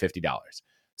 $20 to $50.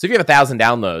 So if you have 1,000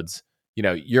 downloads,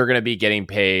 you're going to be getting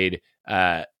paid,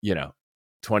 $20 to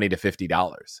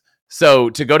 $50. So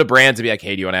to go to brands and be like,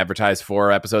 hey, do you want to advertise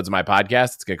 4 episodes of my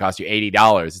podcast? It's going to cost you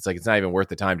 $80. It's like, it's not even worth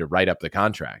the time to write up the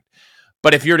contract.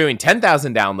 But if you're doing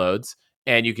 10,000 downloads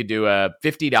and you could do a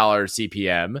 $50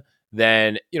 CPM,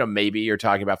 then, maybe you're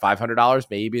talking about $500.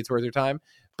 Maybe it's worth your time.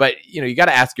 But, you got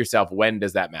to ask yourself, when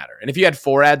does that matter? And if you had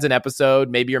 4 ads an episode,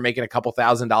 maybe you're making a couple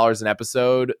 $1,000s an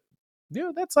episode.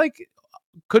 That's like,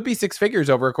 could be 6 figures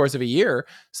over a course of a year.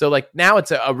 So like now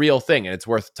it's a real thing and it's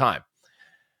worth time.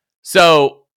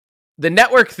 So the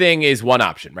network thing is one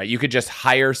option, right? You could just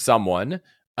hire someone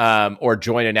or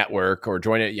join a network or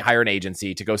hire an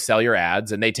agency to go sell your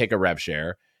ads and they take a rev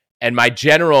share. And my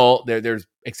general, there's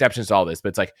exceptions to all this, but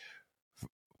it's like,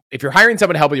 if you're hiring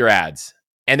someone to help with your ads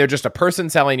and they're just a person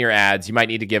selling your ads, you might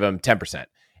need to give them 10%.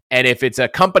 And if it's a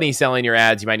company selling your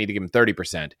ads, you might need to give them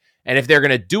 30%. And if they're going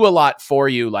to do a lot for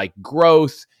you, like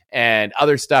growth and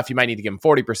other stuff, you might need to give them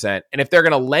 40%. And if they're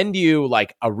going to lend you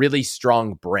like a really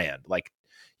strong brand, like,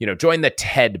 join the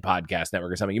TED podcast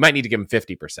network or something, you might need to give them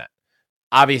 50%.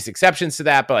 Obvious exceptions to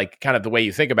that, but like kind of the way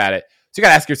you think about it. So you got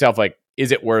to ask yourself, like,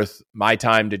 is it worth my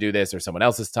time to do this or someone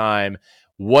else's time?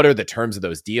 What are the terms of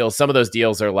those deals? Some of those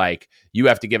deals are like, you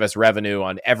have to give us revenue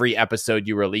on every episode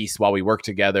you release while we work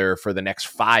together for the next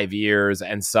 5 years.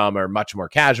 And some are much more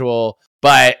casual.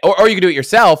 But or you can do it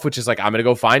yourself, which is like, I'm going to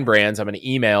go find brands. I'm going to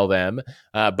email them.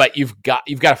 But you've got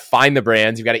to find the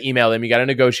brands. You've got to email them. You got to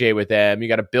negotiate with them. You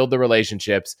got to build the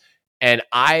relationships. And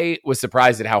I was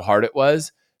surprised at how hard it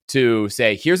was to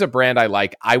say, here's a brand I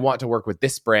like. I want to work with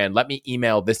this brand. Let me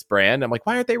email this brand. I'm like,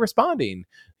 why aren't they responding?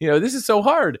 This is so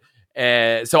hard.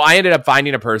 So I ended up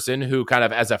finding a person who kind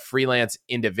of as a freelance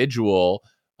individual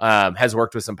has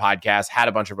worked with some podcasts, had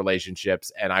a bunch of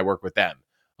relationships, and I work with them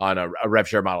on a rev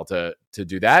share model to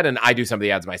do that. And I do some of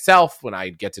the ads myself when I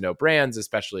get to know brands,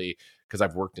 especially because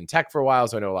I've worked in tech for a while.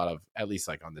 So I know a lot of, at least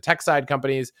like on the tech side,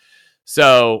 companies.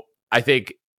 So I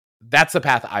think that's the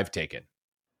path I've taken.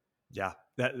 Yeah.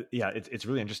 It's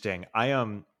really interesting.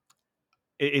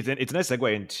 It's a nice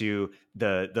segue into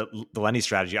the Lenny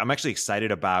strategy. I'm actually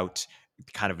excited about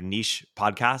kind of niche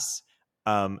podcasts.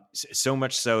 So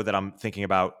much so that I'm thinking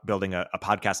about building a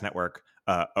podcast network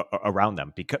around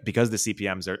them because the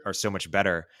CPMs are so much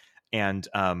better. And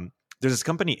there's this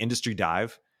company, Industry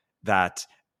Dive, that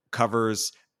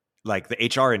covers like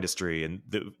the HR industry and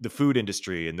the food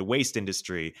industry and the waste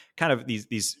industry, kind of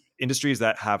these industries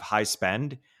that have high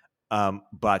spend,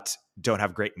 but don't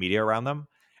have great media around them.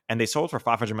 And they sold for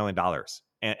 $500 million.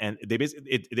 And they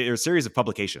basically, they're a series of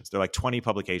publications. They're like 20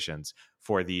 publications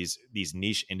for these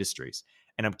niche industries.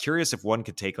 And I'm curious if one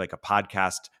could take like a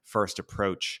podcast first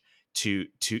approach to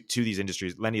these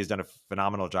industries. Lenny has done a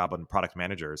phenomenal job on product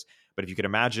managers. But if you could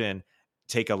imagine,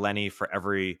 take a Lenny for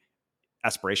every,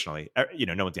 aspirationally,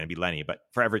 no one's going to be Lenny, but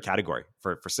for every category,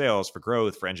 for sales, for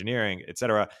growth, for engineering, et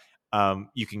cetera,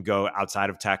 you can go outside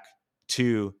of tech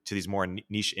to these more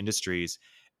niche industries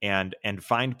and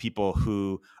find people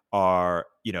who are,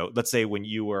 let's say when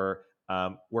you were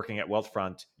working at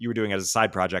Wealthfront, you were doing it as a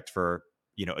side project for,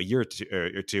 a year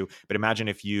or two. But imagine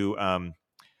if you,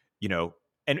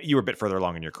 and you were a bit further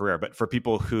along in your career, but for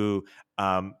people who,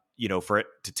 for it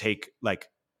to take like,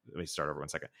 let me start over 1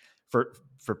 second.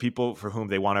 For people for whom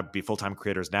they want to be full-time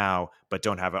creators now, but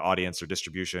don't have an audience or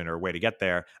distribution or way to get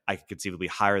there, I could conceivably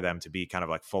hire them to be kind of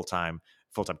like full-time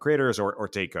creators or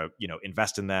take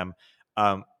invest in them.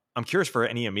 I'm curious for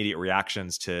any immediate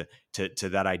reactions to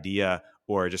that idea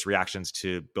or just reactions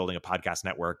to building a podcast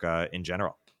network in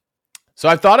general. So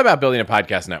I've thought about building a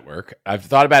podcast network. I've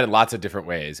thought about it lots of different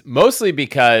ways, mostly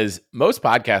because most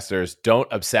podcasters don't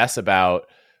obsess about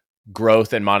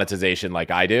growth and monetization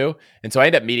like I do. And so I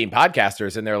end up meeting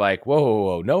podcasters and they're like,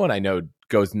 whoa, no one I know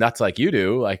goes nuts like you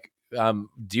do. Like,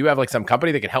 do you have like some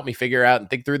company that can help me figure out and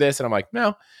think through this? And I'm like,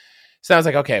 no. So I was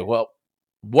like, okay, well,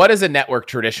 what does a network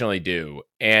traditionally do?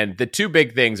 And the two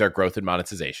big things are growth and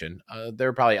monetization. There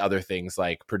are probably other things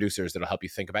like producers that'll help you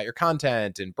think about your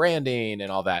content and branding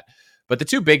and all that. But the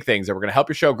two big things are we're going to help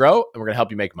your show grow and we're going to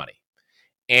help you make money.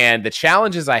 And the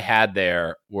challenges I had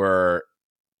there were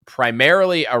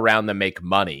primarily around the make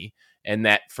money. And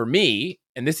that for me,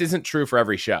 and this isn't true for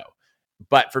every show,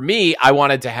 but for me, I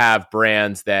wanted to have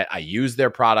brands that I use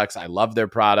their products. I love their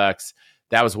products.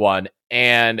 That was one.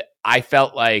 And I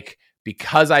felt like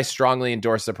because I strongly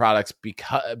endorse the products,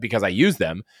 because I use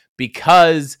them,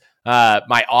 because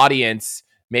my audience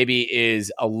maybe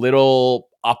is a little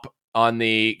up on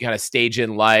the kind of stage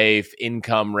in life,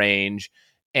 income range,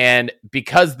 and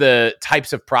because the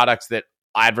types of products that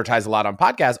I advertise a lot on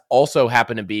podcasts also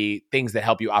happen to be things that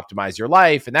help you optimize your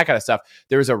life and that kind of stuff,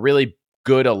 there's a really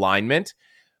good alignment.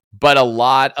 But a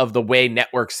lot of the way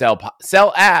networks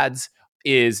sell ads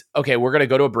is, okay, we're going to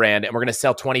go to a brand and we're going to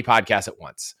sell 20 podcasts at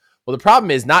once. Well, the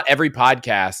problem is not every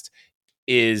podcast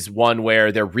is one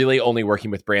where they're really only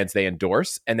working with brands they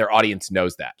endorse and their audience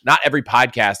knows that. Not every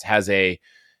podcast has I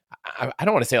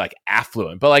don't want to say like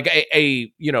affluent, but like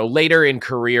a later in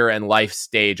career and life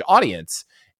stage audience.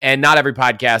 And not every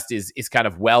podcast is kind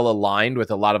of well aligned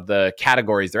with a lot of the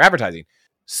categories they're advertising.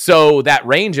 So that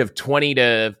range of $20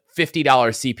 to $50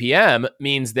 CPM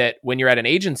means that when you're at an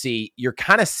agency, you're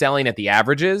kind of selling at the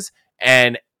averages,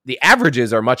 and the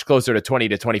averages are much closer to $20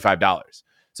 to $25.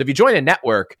 So if you join a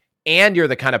network and you're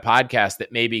the kind of podcast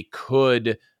that maybe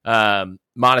could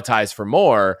monetize for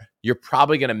more, you're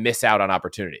probably going to miss out on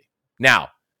opportunity. Now,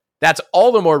 that's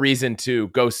all the more reason to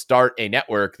go start a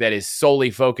network that is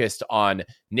solely focused on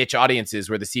niche audiences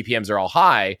where the CPMs are all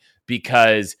high,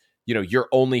 because you're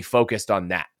only focused on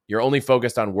that. You're only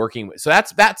focused on working with. So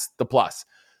that's the plus.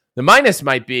 The minus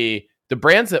might be the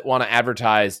brands that want to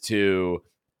advertise to,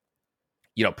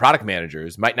 product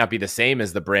managers might not be the same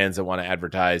as the brands that want to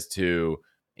advertise to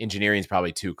engineering is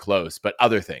probably too close, but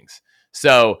other things.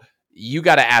 So you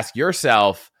got to ask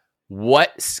yourself,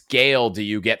 what scale do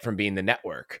you get from being the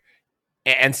network?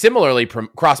 And similarly,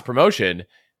 cross promotion,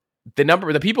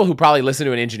 the people who probably listen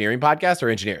to an engineering podcast are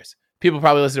engineers. People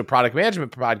probably listen to a product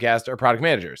management podcast or product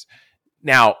managers.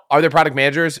 Now, are there product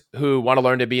managers who want to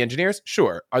learn to be engineers?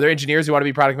 Sure. Are there engineers who want to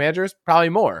be product managers? Probably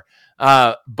more.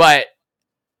 But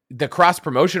the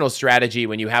cross-promotional strategy,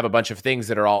 when you have a bunch of things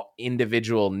that are all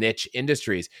individual niche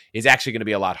industries, is actually going to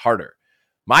be a lot harder.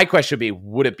 My question would be,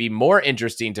 would it be more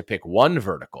interesting to pick one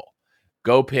vertical,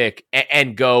 go pick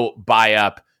and go buy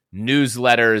up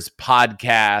newsletters,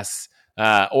 podcasts,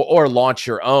 or launch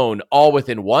your own all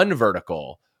within one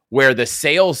vertical, where the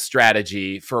sales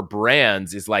strategy for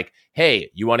brands is like, hey,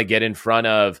 you want to get in front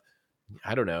of,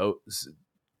 I don't know,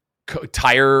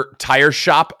 tire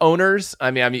shop owners?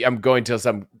 I mean, I'm going to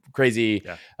some crazy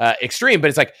extreme, but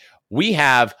it's like, we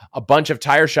have a bunch of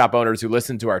tire shop owners who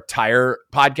listen to our tire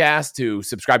podcast, who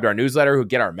subscribe to our newsletter, who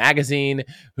get our magazine,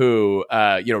 who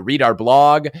read our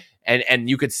blog, and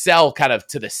you could sell kind of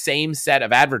to the same set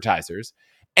of advertisers.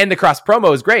 And the cross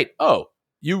promo is great. Oh,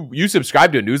 you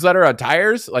subscribe to a newsletter on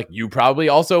tires, like you probably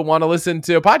also want to listen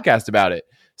to a podcast about it.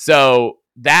 So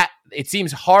that it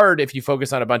seems hard if you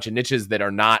focus on a bunch of niches that are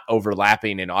not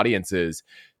overlapping in audiences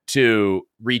to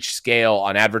reach scale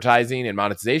on advertising and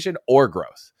monetization or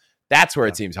growth. That's where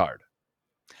it seems hard.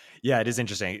 Yeah, it is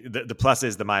interesting. The plus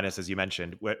is the minus, as you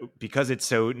mentioned, because it's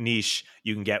so niche.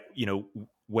 You can get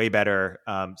way better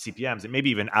CPMs, and maybe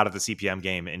even out of the CPM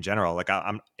game in general. Like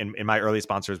I'm in my early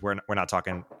sponsors, we're not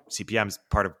talking CPMs.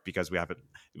 Part of because we've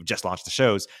just launched the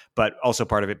shows, but also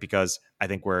part of it because I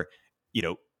think we're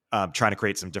trying to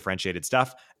create some differentiated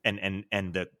stuff, and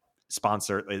the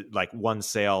sponsor, like one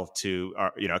sale to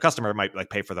our, a customer might like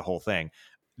pay for the whole thing.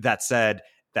 That said,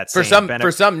 for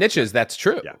some niches, that's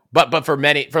true. Yeah. But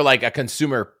for like a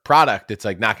consumer product, it's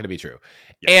like not going to be true.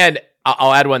 Yeah. And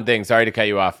I'll add one thing. Sorry to cut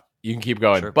you off. You can keep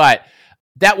going. Sure. But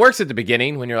that works at the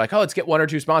beginning when you're like, oh, let's get one or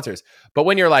two sponsors. But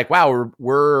when you're like, wow,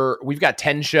 we've got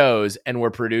 10 shows and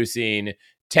we're producing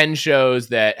 10 shows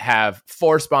that have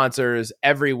 4 sponsors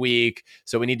every week.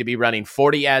 So we need to be running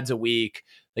 40 ads a week.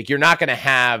 Like, you're not going to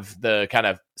have the kind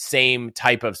of same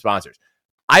type of sponsors.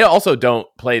 I also don't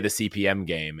play the CPM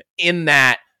game in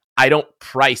that I don't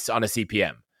price on a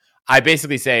CPM. I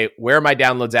basically say, where are my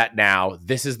downloads at now?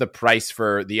 This is the price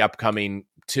for the upcoming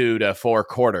 2 to 4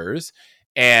 quarters.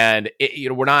 And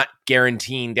we're not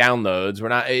guaranteeing downloads.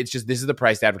 It's just, this is the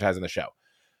price to advertise on the show.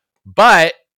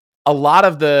 But a lot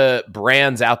of the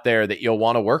brands out there that you'll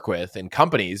want to work with and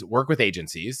companies work with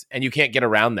agencies, and you can't get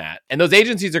around that. And those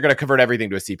agencies are going to convert everything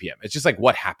to a CPM. It's just like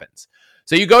what happens.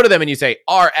 So you go to them and you say,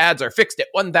 our ads are fixed at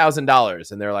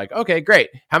 $1,000. And they're like, okay, great.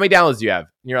 How many downloads do you have?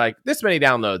 And you're like, this many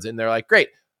downloads. And they're like, great.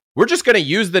 We're just going to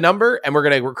use the number and we're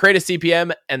going to create a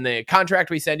CPM, and the contract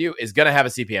we send you is going to have a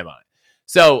CPM on it.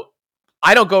 So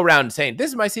I don't go around saying, this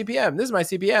is my CPM, this is my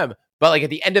CPM. But like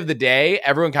at the end of the day,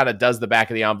 everyone kind of does the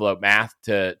back of the envelope math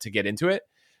to get into it.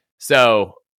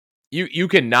 So you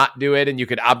can not do it, and you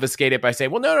could obfuscate it by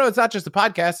saying, well, no, it's not just a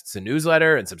podcast. It's a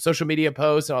newsletter and some social media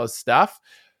posts and all this stuff.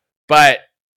 But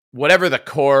whatever the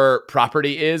core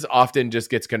property is often just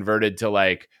gets converted to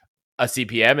like a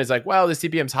CPM is like, well, the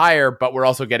CPM's higher, but we're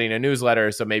also getting a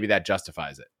newsletter. So maybe that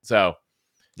justifies it. So,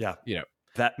 Yeah. you know,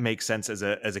 that makes sense as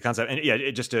a concept. And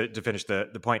yeah, just to finish the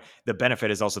point, the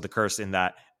benefit is also the curse in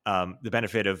that the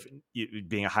benefit of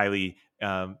being a highly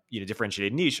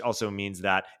differentiated niche also means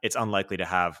that it's unlikely to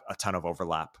have a ton of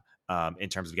overlap in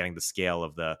terms of getting the scale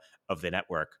of the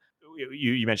network.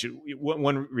 You mentioned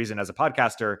one reason as a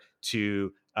podcaster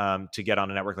to get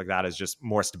on a network like that is just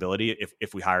more stability.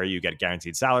 If we hire you, get a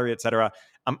guaranteed salary, et cetera.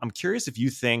 I'm curious if you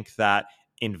think that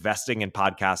investing in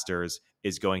podcasters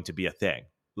is going to be a thing.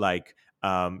 Like,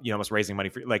 almost raising money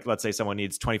for, like, let's say someone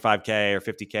needs 25K or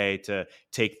 50K to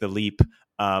take the leap,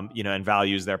 and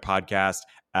values their podcast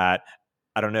at,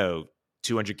 I don't know,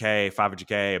 200K,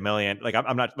 500K, $1 million. Like,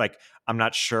 I'm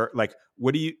not sure. Like,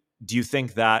 what do you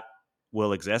think that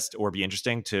will exist or be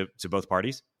interesting to both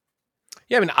parties?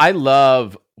 Yeah, I mean, I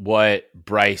love what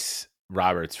Bryce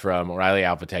Roberts from O'Reilly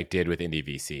Alpha Tech did with Indie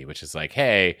VC, which is like,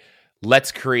 hey,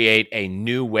 let's create a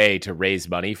new way to raise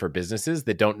money for businesses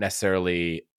that don't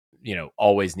necessarily,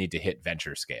 always need to hit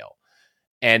venture scale.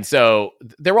 And so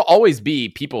there will always be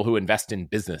people who invest in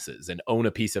businesses and own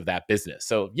a piece of that business.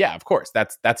 So yeah, of course,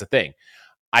 that's a thing.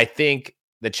 I think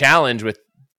the challenge with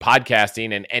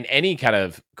podcasting and any kind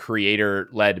of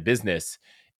creator-led business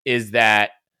is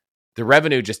that the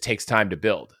revenue just takes time to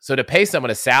build. So to pay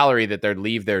someone a salary that they'd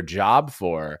leave their job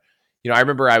for, I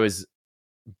remember I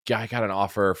got an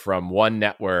offer from one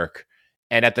network,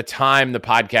 and at the time the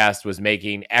podcast was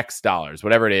making X dollars,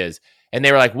 whatever it is. And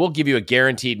they were like, we'll give you a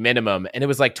guaranteed minimum. And it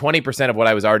was like 20% of what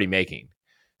I was already making.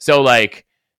 So like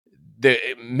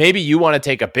maybe you want to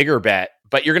take a bigger bet,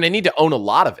 but you're going to need to own a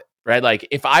lot of it, right? Like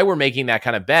if I were making that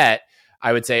kind of bet,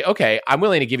 I would say, okay, I'm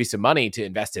willing to give you some money to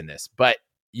invest in this, but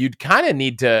you'd kind of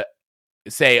need to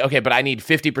say, okay, but I need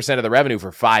 50% of the revenue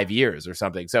for 5 years or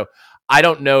something. So I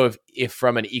don't know if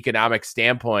from an economic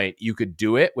standpoint, you could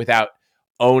do it without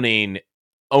owning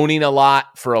a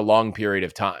lot for a long period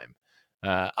of time.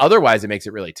 Otherwise, it makes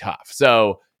it really tough.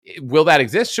 So will that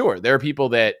exist? Sure. There are people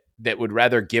that would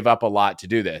rather give up a lot to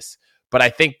do this. But I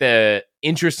think the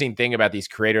interesting thing about these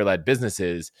creator-led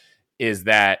businesses is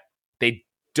that they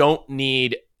don't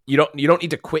need you don't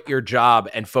need to quit your job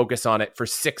and focus on it for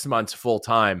 6 months full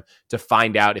time to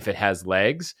find out if it has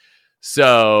legs.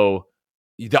 So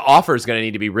the offer is going to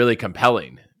need to be really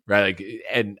compelling, right? Like,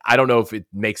 and I don't know if it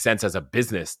makes sense as a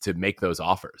business to make those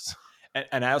offers.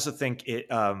 And I also think it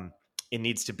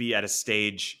needs to be at a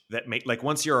stage that like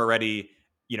once you're already,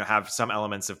 have some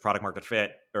elements of product market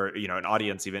fit or, an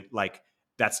audience, even, like,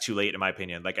 that's too late in my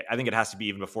opinion. Like, I think it has to be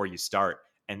even before you start,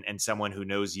 and someone who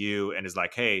knows you and is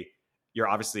like, hey, you're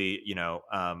obviously,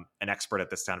 an expert at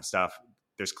this kind of stuff.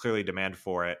 There's clearly demand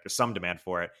for it. There's some demand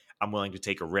for it. I'm willing to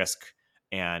take a risk.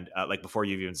 And like before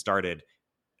you've even started,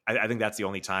 I think that's the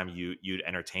only time you'd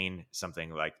entertain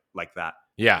something like that.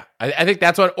 Yeah, I think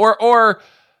that's what, or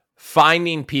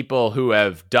finding people who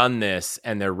have done this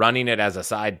and they're running it as a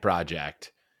side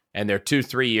project and they're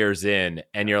 2-3 years in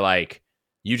and you're like,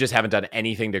 you just haven't done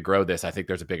anything to grow this. I think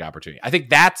there's a big opportunity. I think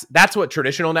that's what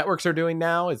traditional networks are doing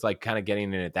now, is like kind of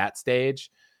getting in at that stage,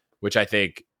 which I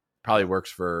think probably works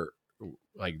for,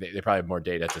 like, they probably have more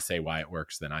data to say why it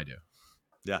works than I do.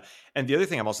 Yeah. And the other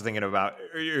thing I'm also thinking about,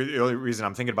 or the only reason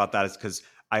I'm thinking about that is because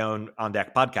I own On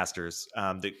Deck Podcasters,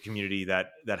 the community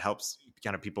that helps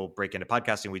kind of people break into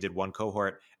podcasting. We did one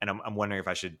cohort, and I'm wondering if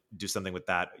I should do something with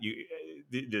that.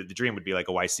 The dream would be like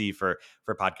a YC for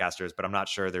podcasters, but I'm not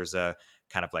sure there's a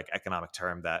kind of like economic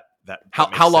term that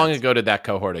how long ago did that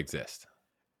cohort exist?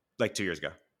 Like 2 years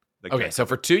ago. Like okay, so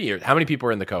for 2 years, how many people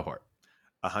were in the cohort?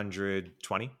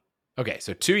 120. Okay,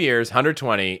 so 2 years,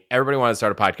 120. Everybody wanted to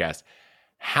start a podcast.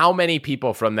 How many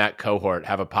people from that cohort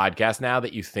have a podcast now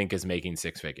that you think is making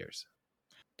 6 figures?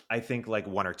 I think like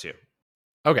 1 or 2.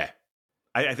 Okay.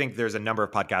 I think there's a number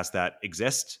of podcasts that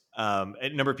exist. A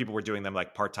number of people were doing them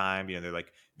like part-time, they're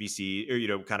like VC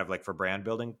or, kind of like for brand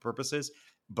building purposes.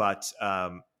 But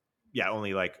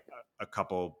only like a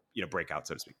couple, breakouts,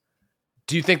 so to speak.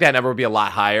 Do you think that number would be a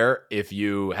lot higher if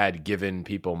you had given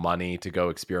people money to go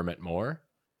experiment more?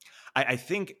 I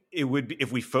think it would be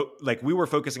if we we were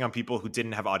focusing on people who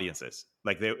didn't have audiences,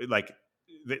 like they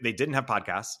didn't have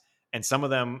podcasts, and some of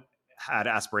them had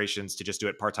aspirations to just do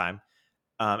it part-time.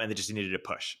 And they just needed a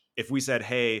push. If we said,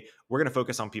 hey, we're going to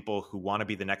focus on people who want to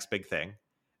be the next big thing,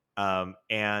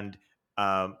 and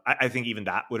I think even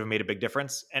that would have made a big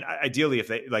difference. And ideally, if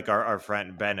they, like our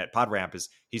friend Ben at PodRamp,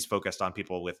 he's focused on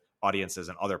people with audiences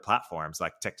and other platforms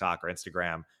like TikTok or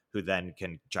Instagram, who then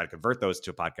can try to convert those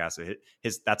to a podcast. So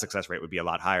that success rate would be a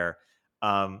lot higher.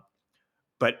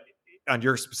 But on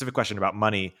your specific question about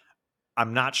money,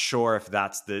 I'm not sure if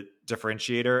that's the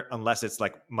differentiator, unless it's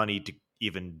like money to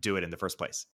even do it in the first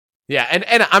place. Yeah,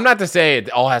 and I'm not to say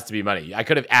it all has to be money. I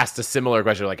could have asked a similar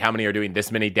question, like how many are doing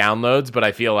this many downloads, but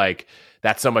I feel like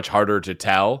that's so much harder to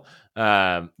tell.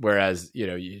 Whereas,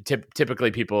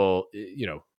 typically people,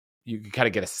 you can kind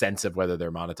of get a sense of whether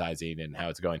they're monetizing and how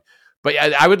it's going. But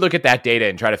I would look at that data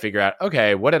and try to figure out,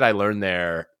 okay, what did I learn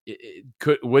there?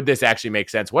 Would this actually make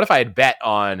sense? What if I had bet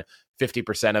on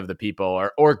 50% of the people,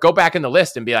 or go back in the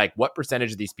list and be like, what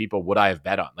percentage of these people would I have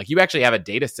bet on? Like, you actually have a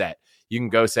data set. You can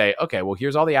go say, okay, well,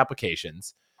 here's all the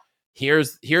applications.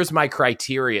 Here's my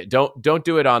criteria. Don't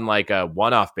do it on like a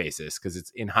one-off basis, because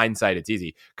it's, in hindsight, it's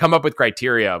easy. Come up with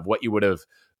criteria of what you would have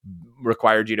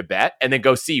required you to bet, and then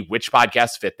go see which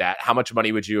podcasts fit that. How much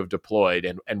money would you have deployed,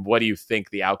 and what do you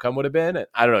think the outcome would have been? And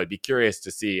I don't know. I'd be curious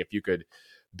to see if you could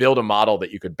build a model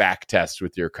that you could back test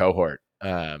with your cohort.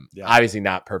 Obviously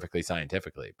not perfectly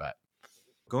scientifically, but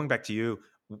going back to you,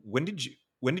 when did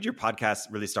your podcast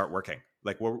really start working?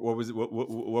 Like, what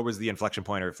was the inflection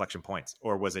point or inflection points,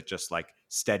 or was it just like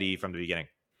steady from the beginning?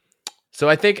 So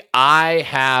I think I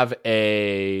have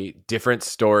a different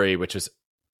story, which is,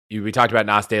 we talked about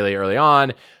Nas Daily early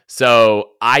on.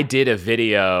 So I did a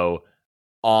video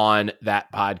on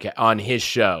that podcast, on his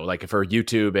show, like for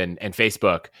YouTube and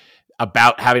Facebook,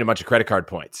 about having a bunch of credit card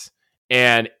points.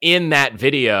 And in that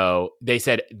video, they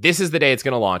said, this is the day it's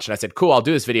going to launch. And I said, cool, I'll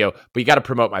do this video, but you got to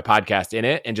promote my podcast in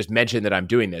it and just mention that I'm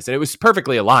doing this. And it was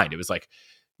perfectly aligned. It was like,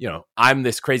 I'm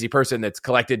this crazy person that's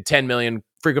collected 10 million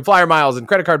frequent flyer miles and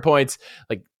credit card points,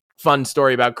 like, fun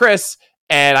story about Chris.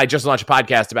 And I just launched a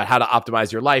podcast about how to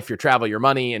optimize your life, your travel, your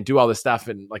money, and do all this stuff.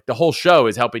 And like, the whole show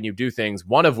is helping you do things,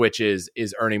 one of which is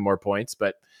earning more points,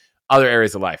 but other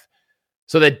areas of life.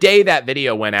 So the day that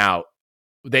video went out,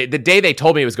 the day they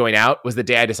told me it was going out was the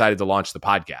day I decided to launch the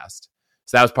podcast.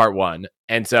 So that was part one.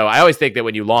 And so I always think that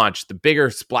when you launch, the bigger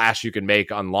splash you can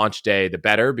make on launch day, the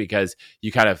better, because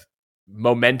you kind of,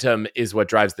 momentum is what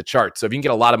drives the charts. So if you can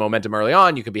get a lot of momentum early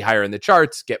on, you can be higher in the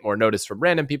charts, get more notice from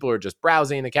random people who are just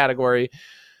browsing the category.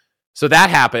 So that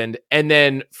happened. And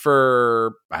then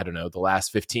for, I don't know, the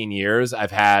last 15 years,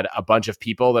 I've had a bunch of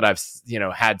people that I've,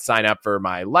 had sign up for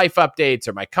my life updates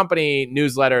or my company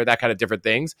newsletter, that kind of different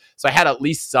things. So I had at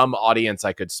least some audience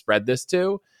I could spread this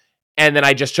to. And then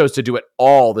I just chose to do it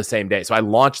all the same day. So I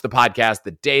launched the podcast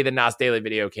the day the Nas Daily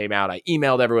video came out. I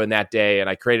emailed everyone that day and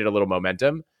I created a little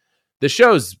momentum. The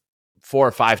show's 4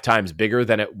 or 5 times bigger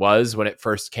than it was when it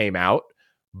first came out,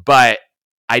 but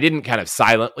I didn't kind of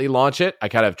silently launch it. I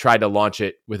kind of tried to launch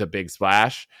it with a big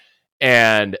splash.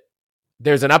 And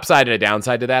there's an upside and a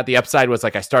downside to that. The upside was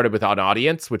like, I started with an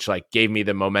audience, which like gave me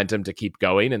the momentum to keep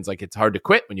going. And it's like, it's hard to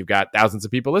quit when you've got thousands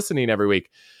of people listening every week.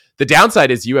 The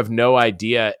downside is you have no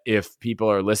idea if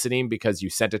people are listening because you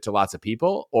sent it to lots of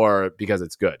people or because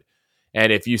it's good.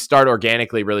 And if you start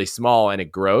organically really small and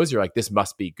it grows, you're like, this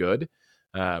must be good.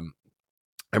 I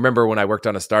remember when I worked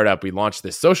on a startup, we launched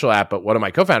this social app, but one of my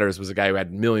co-founders was a guy who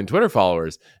had 1 million Twitter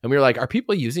followers. And we were like, are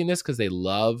people using this because they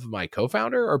love my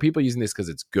co-founder, or are people using this because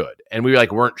it's good? And we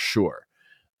weren't sure.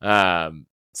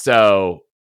 So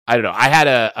I don't know. I had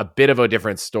a bit of a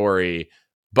different story,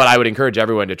 but I would encourage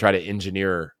everyone to try to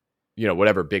engineer,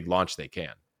 whatever big launch they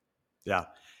can. Yeah.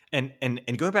 And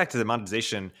going back to the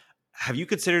monetization, have you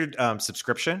considered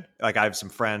subscription? Like, I have some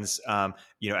friends,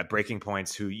 at Breaking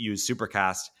Points who use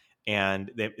Supercast,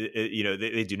 and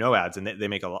they do no ads, and they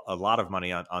make a lot of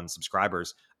money on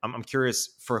subscribers. I'm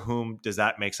curious, for whom does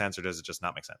that make sense, or does it just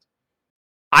not make sense?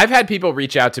 I've had people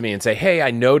reach out to me and say, hey,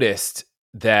 I noticed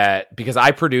that because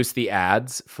I produce the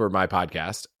ads for my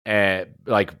podcast,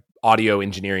 like audio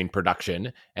engineering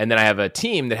production, and then I have a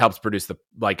team that helps produce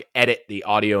edit the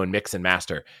audio and mix and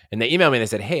master. And they emailed me and they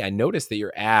said, hey, I noticed that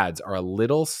your ads are a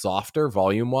little softer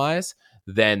volume wise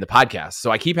than the podcast.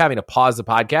 So I keep having to pause the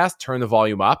podcast, turn the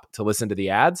volume up to listen to the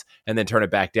ads, and then turn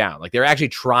it back down. Like, they're actually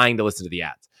trying to listen to the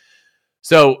ads.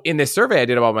 So in this survey I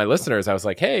did about my listeners, I was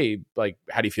like, hey,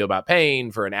 how do you feel about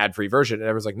paying for an ad-free version? And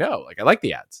everyone's like, no, I like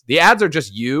the ads. The ads are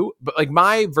just you, but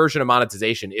my version of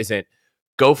monetization isn't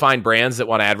go find brands that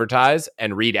want to advertise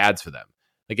and read ads for them.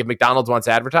 Like, if McDonald's wants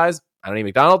to advertise, I don't need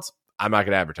McDonald's, I'm not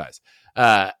going to advertise.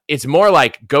 It's more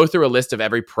like go through a list of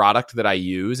every product that I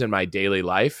use in my daily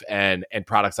life and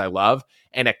products I love.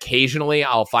 And occasionally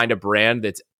I'll find a brand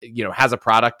that's, has a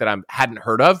product that I hadn't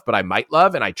heard of, but I might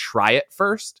love. And I try it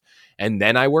first and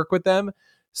then I work with them.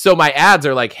 So my ads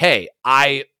are like, hey,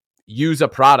 I use a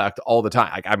product all the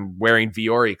time. Like I'm wearing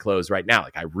Viore clothes right now.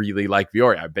 Like I really like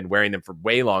Viore. I've been wearing them for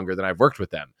way longer than I've worked with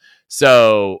them.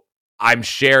 So I'm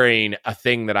sharing a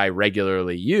thing that I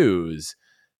regularly use.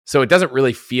 So it doesn't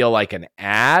really feel like an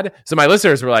ad. So my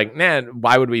listeners were like, man,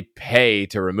 why would we pay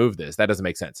to remove this? That doesn't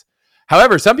make sense.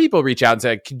 However, some people reach out and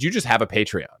say, could you just have a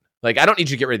Patreon? Like, I don't need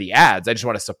you to get rid of the ads. I just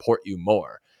want to support you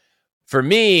more. For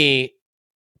me,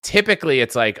 typically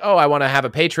it's like, oh, I want to have a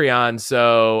Patreon,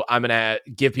 so I'm going to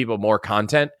give people more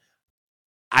content.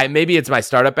 Maybe it's my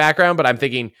startup background, but I'm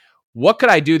thinking, what could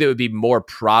I do that would be more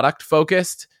product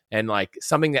focused and like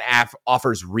something that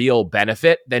offers real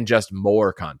benefit than just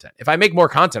more content? If I make more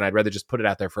content, I'd rather just put it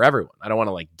out there for everyone. I don't want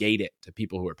to like gate it to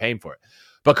people who are paying for it.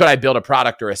 But could I build a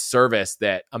product or a service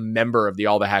that a member of the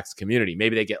All the Hacks community,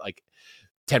 maybe they get like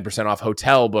 10% off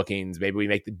hotel bookings. Maybe we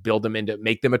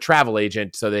make them a travel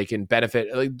agent so they can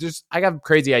benefit. Like I got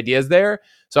crazy ideas there.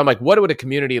 So I'm like, what would a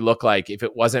community look like if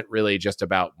it wasn't really just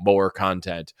about more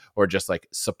content or just like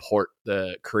support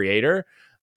the creator?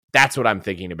 That's what I'm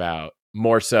thinking about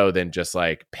more so than just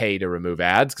like pay to remove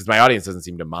ads, because my audience doesn't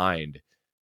seem to mind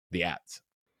the ads.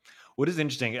 What is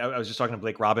interesting, I was just talking to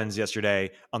Blake Robbins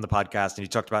yesterday on the podcast, and he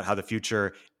talked about how the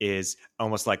future is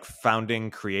almost like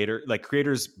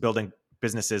creators building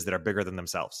businesses that are bigger than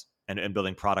themselves and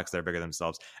building products that are bigger than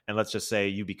themselves. And let's just say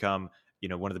you become,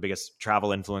 one of the biggest travel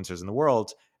influencers in the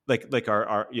world, like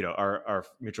our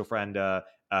mutual friend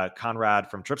Conrad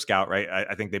from Trip Scout, right?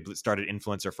 I think they started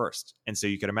influencer first, and so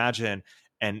you could imagine,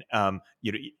 and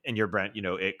in your brand,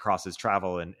 it crosses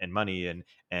travel and money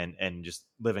and just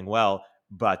living well.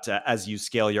 But as you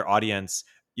scale your audience,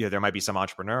 there might be some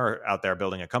entrepreneur out there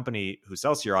building a company who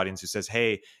sells to your audience who says,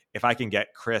 hey, if I can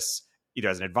get Chris either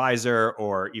as an advisor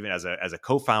or even as a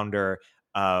co-founder,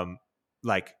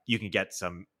 like you can get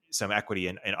some equity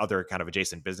in other kind of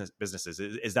adjacent businesses.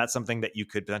 Is that something that you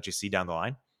could potentially see down the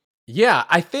line? Yeah,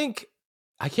 I can't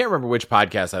remember which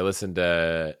podcast I listened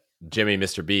to Jimmy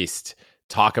Mr. Beast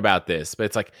talk about this, but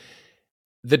it's like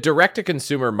the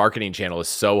direct-to-consumer marketing channel is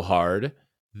so hard.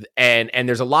 And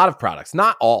there's a lot of products,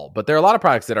 not all, but there are a lot of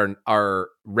products that are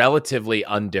relatively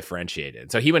undifferentiated.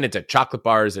 So he went into chocolate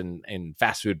bars and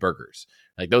fast food burgers.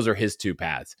 Like those are his two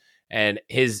paths. And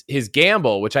his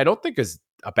gamble, which I don't think is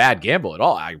a bad gamble at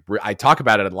all. I talk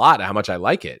about it a lot, how much I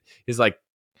like it, is like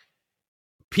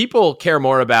people care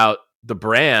more about the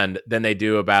brand than they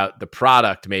do about the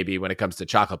product, maybe when it comes to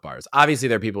chocolate bars. Obviously,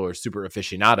 there are people who are super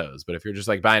aficionados, but if you're just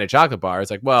like buying a chocolate bar,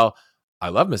 it's like, well, I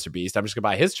love Mr. Beast, I'm just going to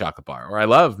buy his chocolate bar. Or I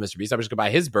love Mr. Beast, I'm just going to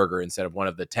buy his burger instead of one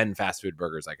of the 10 fast food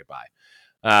burgers I could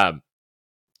buy.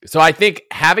 So I think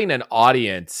having an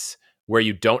audience where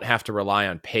you don't have to rely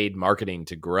on paid marketing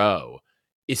to grow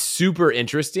is super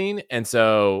interesting. And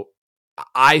so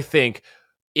I think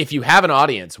if you have an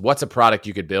audience, what's a product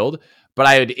you could build? But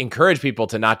I would encourage people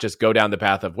to not just go down the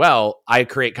path of, well, I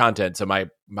create content, so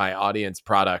my audience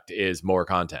product is more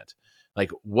content.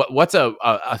 Like what's a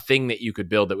thing that you could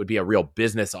build that would be a real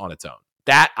business on its own?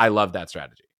 That I love that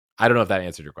strategy. I don't know if that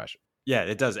answered your question. Yeah,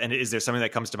 it does. And is there something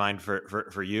that comes to mind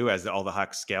for you as all the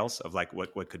Hacks scales of like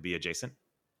what could be adjacent?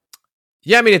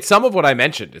 Yeah, I mean, it's some of what I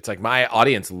mentioned. It's like my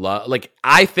audience like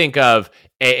I think of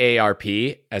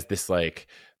AARP as this like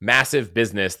massive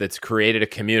business that's created a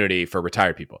community for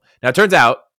retired people. Now it turns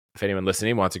out, if anyone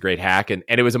listening wants a great hack, and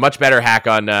it was a much better hack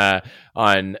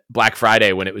on Black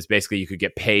Friday when it was basically you could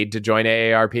get paid to join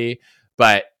AARP,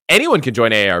 but anyone can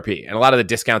join AARP and a lot of the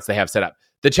discounts they have set up.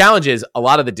 The challenge is a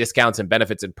lot of the discounts and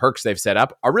benefits and perks they've set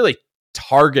up are really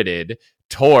targeted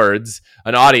towards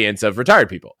an audience of retired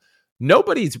people.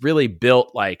 Nobody's really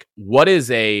built like what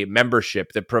is a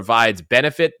membership that provides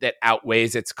benefit that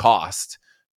outweighs its cost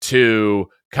to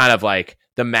kind of like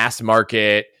the mass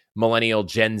market millennial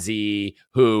Gen Z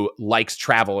who likes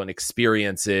travel and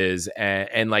experiences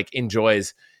and like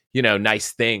enjoys,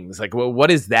 nice things. Like, well,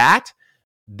 what is that?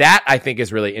 That I think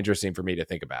is really interesting for me to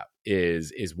think about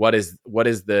is what is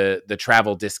the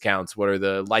travel discounts? What are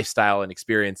the lifestyle and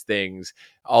experience things?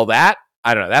 All that.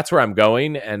 I don't know. That's where I'm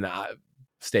going, and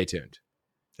stay tuned.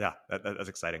 Yeah, that's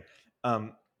exciting.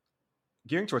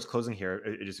 Gearing towards closing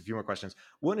here, just a few more questions.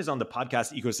 One is on the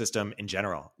podcast ecosystem in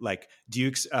general. Like,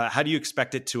 how do you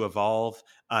expect it to evolve?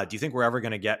 Do you think we're ever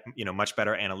going to get, much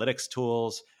better analytics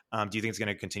tools? Do you think it's going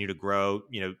to continue to grow,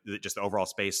 just the overall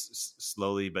space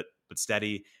slowly but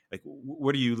steady? Like,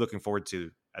 what are you looking forward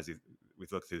to as we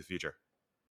look through the future?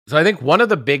 So I think one of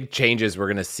the big changes we're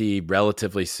going to see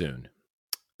relatively soon.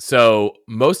 So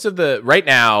right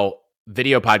now,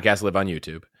 video podcasts live on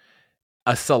YouTube.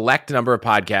 A select number of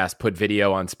podcasts put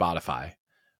video on Spotify,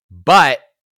 but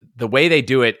the way they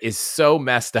do it is so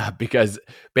messed up because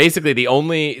basically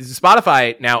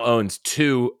Spotify now owns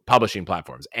two publishing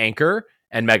platforms, Anchor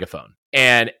and Megaphone.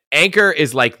 And Anchor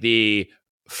is like the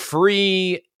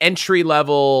free entry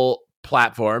level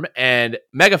platform, and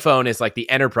Megaphone is like the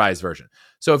enterprise version.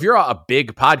 So if you're a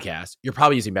big podcast, you're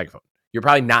probably using Megaphone. You're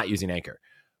probably not using Anchor,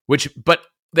 but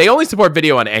they only support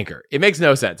video on Anchor. It makes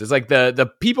no sense. It's like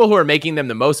the people who are making them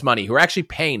the most money, who are actually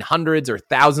paying hundreds or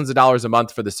thousands of dollars a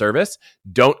month for the service,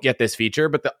 don't get this feature,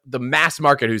 but the mass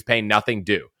market who's paying nothing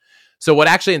do. So what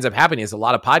actually ends up happening is a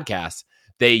lot of podcasts,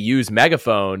 they use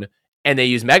Megaphone, and they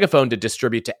use Megaphone to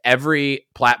distribute to every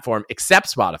platform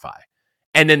except Spotify.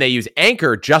 And then they use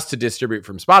Anchor just to distribute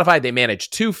from Spotify. They manage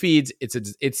two feeds.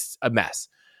 It's a mess.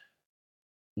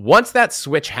 Once that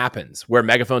switch happens where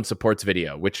Megaphone supports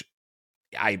video, which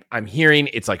I'm hearing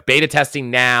it's like beta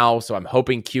testing now, so I'm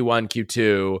hoping Q1,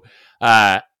 Q2,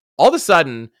 all of a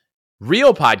sudden,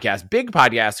 real podcasts, big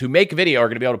podcasts who make video are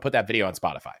going to be able to put that video on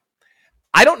Spotify.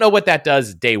 I don't know what that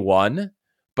does day one,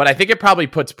 but I think it probably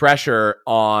puts pressure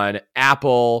on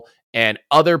Apple and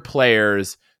other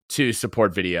players to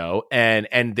support video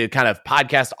and the kind of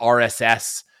podcast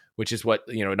RSS, which is what,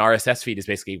 an RSS feed is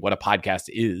basically what a podcast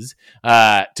is,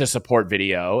 to support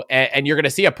video. And you're going to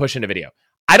see a push into video.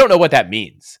 I don't know what that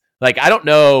means. Like, I don't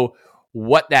know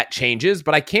what that changes,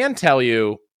 but I can tell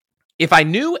you, if I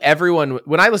knew everyone,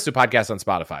 when I listen to podcasts on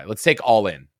Spotify, let's take All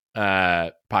In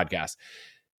podcasts,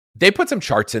 they put some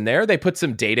charts in there. They put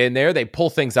some data in there. They pull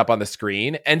things up on the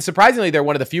screen. And surprisingly, they're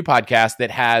one of the few podcasts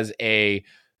that has a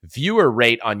viewer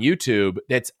rate on YouTube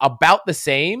that's about the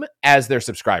same as their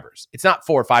subscribers. It's not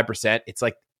 4 or 5%. It's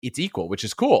like, it's equal, which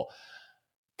is cool.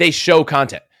 They show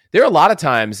content. There are a lot of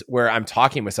times where I'm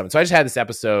talking with someone. So I just had this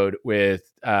episode with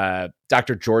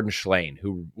Dr. Jordan Schlane,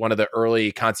 who one of the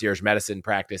early concierge medicine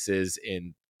practices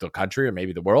in the country or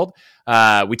maybe the world.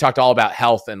 We talked all about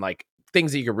health and like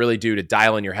things that you can really do to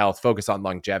dial in your health, focus on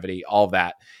longevity, all of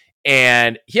that.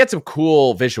 And he had some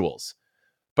cool visuals.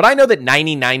 But I know that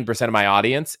 99% of my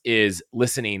audience is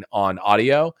listening on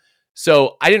audio.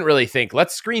 So I didn't really think,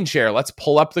 let's screen share, let's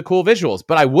pull up the cool visuals.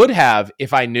 But I would have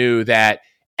if I knew that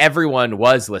everyone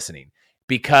was listening,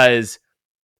 because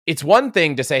it's one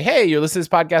thing to say, hey, you're listening to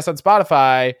this podcast on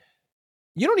Spotify.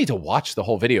 You don't need to watch the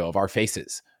whole video of our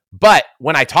faces. But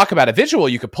when I talk about a visual,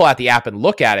 you could pull out the app and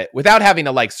look at it without having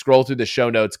to like scroll through the show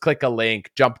notes, click a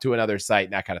link, jump to another site,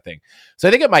 and that kind of thing. So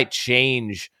I think it might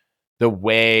change the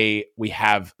way we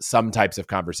have some types of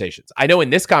conversations. I know in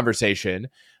this conversation,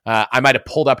 I might have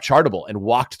pulled up Chartable and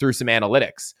walked through some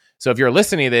analytics. So if you're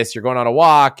listening to this, you're going on a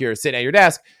walk, you're sitting at your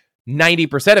desk,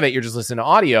 90% of it, you're just listening to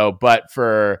audio. But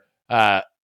for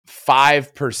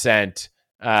 5%,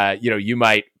 you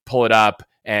might pull it up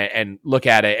and look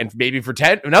at it. And maybe for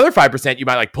another 5%, you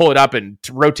might like pull it up and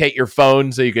rotate your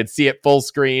phone so you could see it full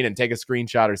screen and take a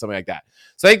screenshot or something like that.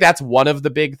 So I think that's one of the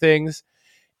big things.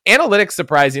 Analytics,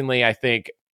 surprisingly, I think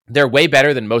they're way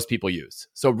better than most people use.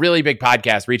 So really big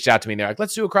podcasts reached out to me and they're like,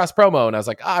 let's do a cross promo. And I was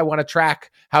like, I want to track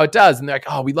how it does. And they're like,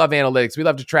 oh, we love analytics. We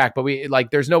love to track, but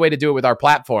there's no way to do it with our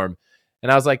platform.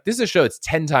 And I was like, this is a show that's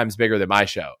 10 times bigger than my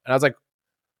show. And I was like,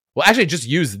 well, actually just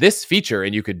use this feature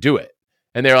and you could do it.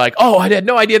 And they're like, oh, I had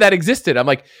no idea that existed. I'm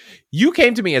like, you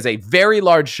came to me as a very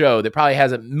large show that probably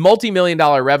has a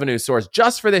multi-million-dollar revenue source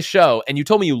just for this show. And you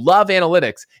told me you love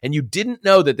analytics and you didn't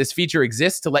know that this feature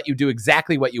exists to let you do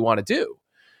exactly what you want to do.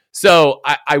 So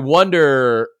I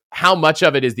wonder how much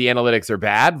of it is the analytics are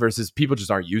bad versus people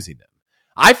just aren't using them.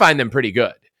 I find them pretty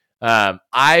good.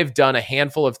 I've done a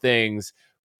handful of things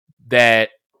that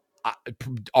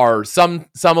are some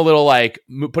a little like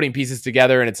putting pieces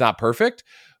together and it's not perfect.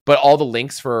 But all the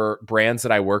links for brands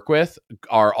that I work with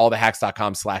are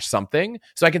allthehacks.com/something.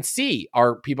 So I can see,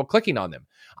 are people clicking on them?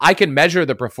 I can measure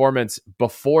the performance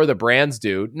before the brands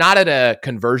do, not at a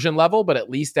conversion level, but at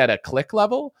least at a click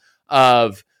level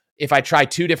of if I try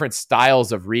two different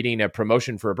styles of reading a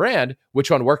promotion for a brand, which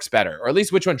one works better, or at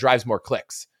least which one drives more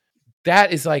clicks.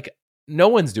 That is like, no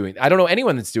one's doing, I don't know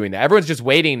anyone that's doing that. Everyone's just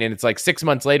waiting. And it's like 6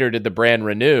 months later, did the brand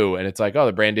renew? And it's like, oh,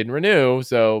 the brand didn't renew.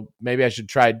 So maybe I should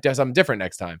try something different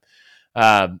next time.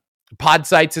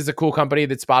 Podsights is a cool company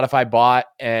that Spotify bought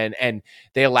and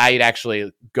they allow you to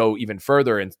actually go even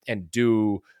further and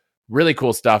do really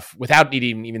cool stuff without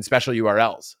needing even special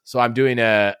URLs. So I'm doing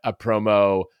a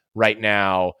promo right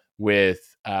now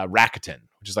with Rakuten,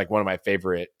 which is like one of my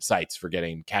favorite sites for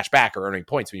getting cash back or earning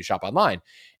points when you shop online.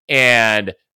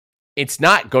 And it's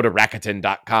not go to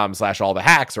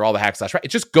Rakuten.com/allthehacks or allthehacks/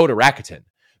 it's just go to Rakuten,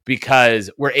 because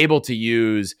we're able to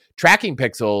use tracking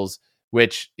pixels,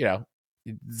 which,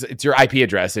 it's your IP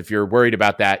address. If you're worried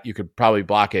about that, you could probably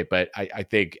block it. But I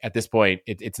think at this point,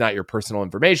 it's not your personal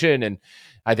information. And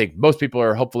I think most people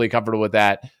are hopefully comfortable with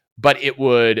that. But it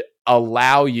would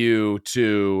allow you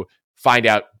to find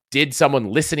out, did someone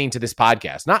listening to this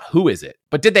podcast, not who is it,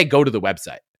 but did they go to the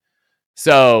website?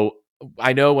 So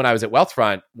I know when I was at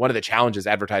Wealthfront, one of the challenges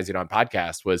advertising on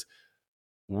podcasts was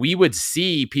we would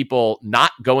see people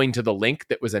not going to the link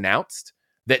that was announced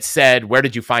that said, where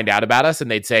did you find out about us?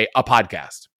 And they'd say, a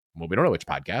podcast. Well, we don't know which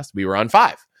podcast. We were on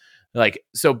 5. Like,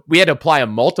 so we had to apply a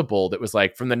multiple that was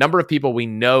like, from the number of people we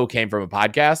know came from a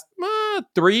podcast,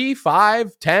 3,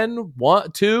 5, 10,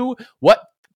 1, 2,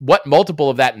 what multiple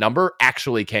of that number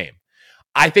actually came?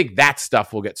 I think that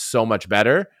stuff will get so much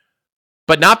better,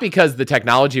 but not because the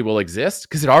technology will exist,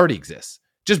 because it already exists.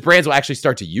 Just brands will actually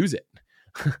start to use it.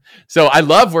 So I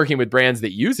love working with brands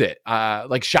that use it.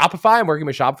 Like Shopify, I'm working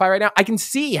with Shopify right now. I can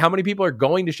see how many people are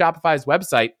going to Shopify's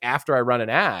website after I run an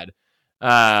ad.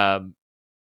 And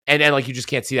then like, you just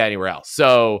can't see that anywhere else.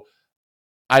 So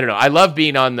I don't know. I love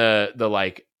being on the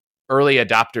like early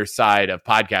adopter side of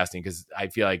podcasting, because I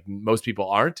feel like most people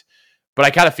aren't, but I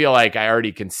kind of feel like I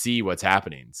already can see what's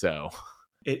happening. So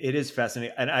it is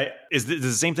fascinating. And does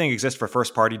the same thing exist for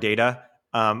first party data?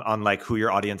 On like who your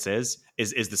audience is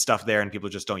the stuff there and people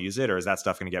just don't use it, or is that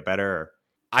stuff going to get better? Or?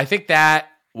 I think that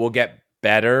will get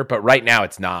better, but right now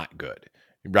it's not good,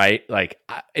 right? Like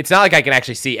it's not like I can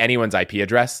actually see anyone's IP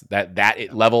address.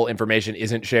 That level information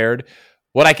isn't shared.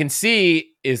 What I can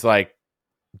see is like,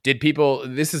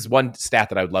 this is one stat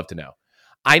that I would love to know.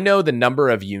 I know the number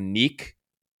of unique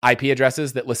IP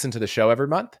addresses that listen to the show every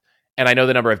month, and I know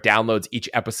the number of downloads each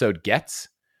episode gets.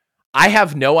 I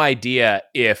have no idea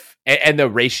and the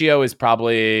ratio is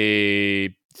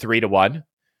probably 3-1.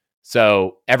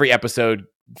 So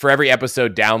for every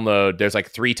episode download, there's like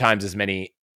 3 times as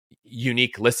many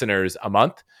unique listeners a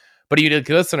month, but a unique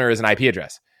listener is an IP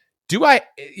address. Do I,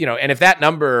 and if that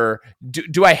number,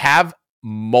 do I have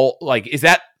is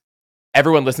that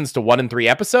everyone listens to 1 in 3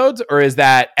 episodes, or is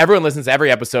that everyone listens to every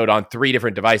episode on 3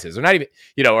 different devices, or not even,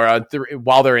 or on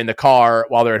while they're in the car,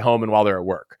 while they're at home, and while they're at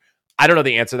work? I don't know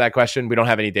the answer to that question. We don't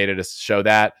have any data to show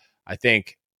that. I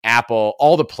think Apple,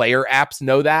 all the player apps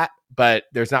know that, but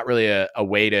there's not really a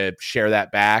way to share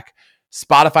that back.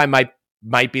 Spotify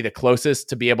might be the closest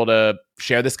to be able to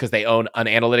share this, because they own an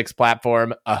analytics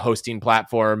platform, a hosting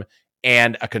platform,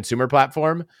 and a consumer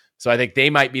platform. So I think they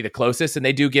might be the closest, and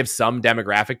they do give some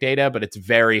demographic data, but it's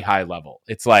very high level.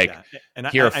 It's like, yeah. And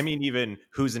I mean, even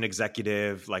who's an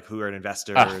executive, like who are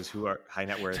investors, who are high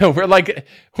net worth. So we're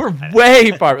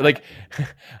way far. Like,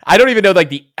 I don't even know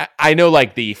I know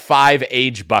like the 5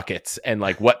 age buckets and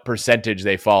like what percentage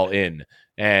they fall in,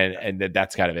 and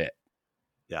that's kind of it.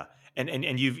 Yeah,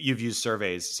 and you've used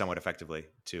surveys somewhat effectively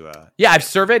to. Yeah, I've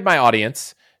surveyed my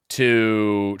audience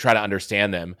to try to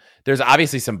understand them. There's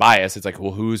obviously some bias. It's like,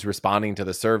 well, who's responding to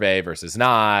the survey versus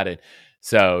not? And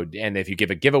so, and if you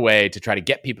give a giveaway to try to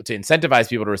get people to incentivize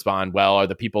people to respond, well, are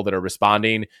the people that are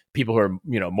responding people who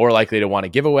are, more likely to want to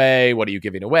give away? What are you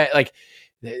giving away? Like,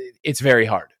 it's very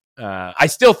hard. I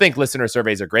still think listener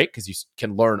surveys are great, because you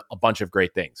can learn a bunch of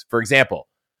great things. For example,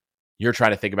 you're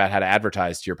trying to think about how to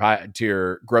advertise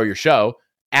to grow your show.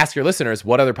 Ask your listeners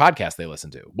what other podcasts they listen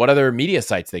to, what other media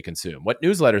sites they consume, what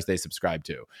newsletters they subscribe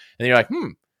to. And then you're like,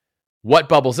 what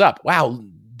bubbles up? Wow,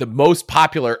 the most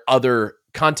popular other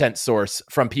content source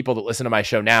from people that listen to my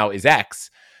show now is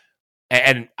X.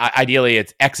 And ideally,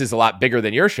 X is a lot bigger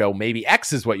than your show. Maybe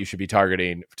X is what you should be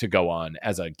targeting to go on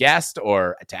as a guest,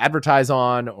 or to advertise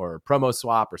on, or promo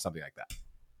swap, or something like that.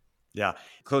 Yeah.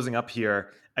 Closing up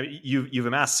here, I mean, you've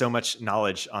amassed so much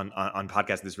knowledge on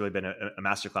podcasts. There's really been a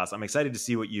masterclass. I'm excited to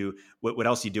see what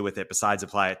else you do with it besides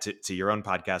apply it to your own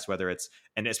podcast, whether it's,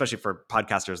 and especially for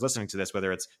podcasters listening to this,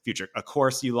 whether it's a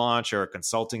course you launch, or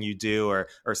consulting you do, or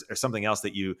something else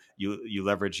that you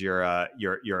leverage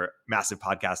your massive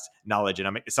podcast knowledge. And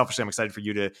I'm excited for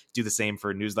you to do the same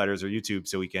for newsletters or YouTube,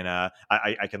 so we can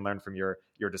I can learn from your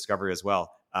discovery as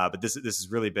well. But this has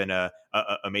really been a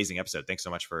amazing episode. Thanks so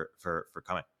much for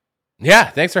coming.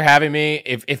 Yeah, thanks for having me.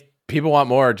 If people want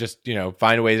more, just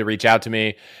find a way to reach out to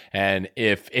me. And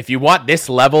if you want this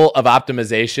level of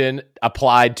optimization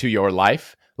applied to your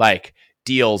life, like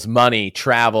deals, money,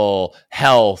 travel,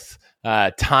 health,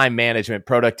 time management,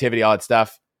 productivity, all that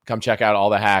stuff, come check out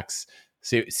all the hacks.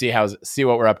 See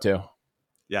what we're up to.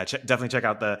 Yeah, definitely check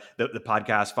out the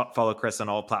podcast. Follow Chris on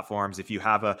all platforms. If you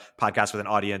have a podcast with an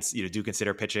audience, do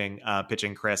consider pitching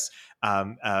Chris.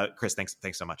 Chris,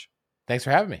 thanks so much. Thanks for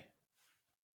having me.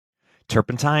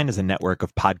 Turpentine is a network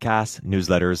of podcasts,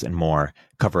 newsletters, and more,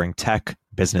 covering tech,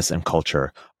 business, and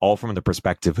culture, all from the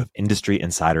perspective of industry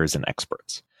insiders and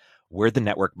experts. We're the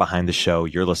network behind the show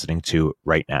you're listening to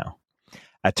right now.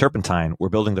 At Turpentine, we're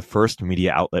building the first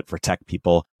media outlet for tech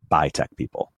people by tech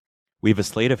people. We have a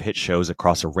slate of hit shows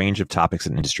across a range of topics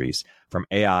and industries, from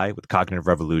AI with Cognitive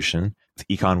Revolution to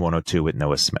Econ 102 with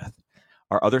Noah Smith.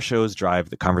 Our other shows drive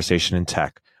the conversation in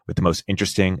tech with the most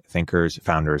interesting thinkers,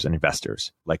 founders, and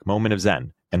investors, like Moment of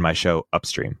Zen and my show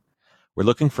Upstream. We're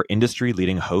looking for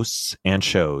industry-leading hosts and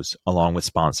shows along with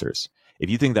sponsors. If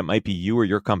you think that might be you or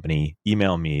your company,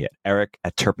 email me at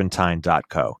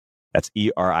eric@turpentine.co. That's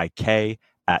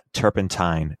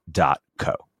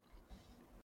ERIK@turpentine.co.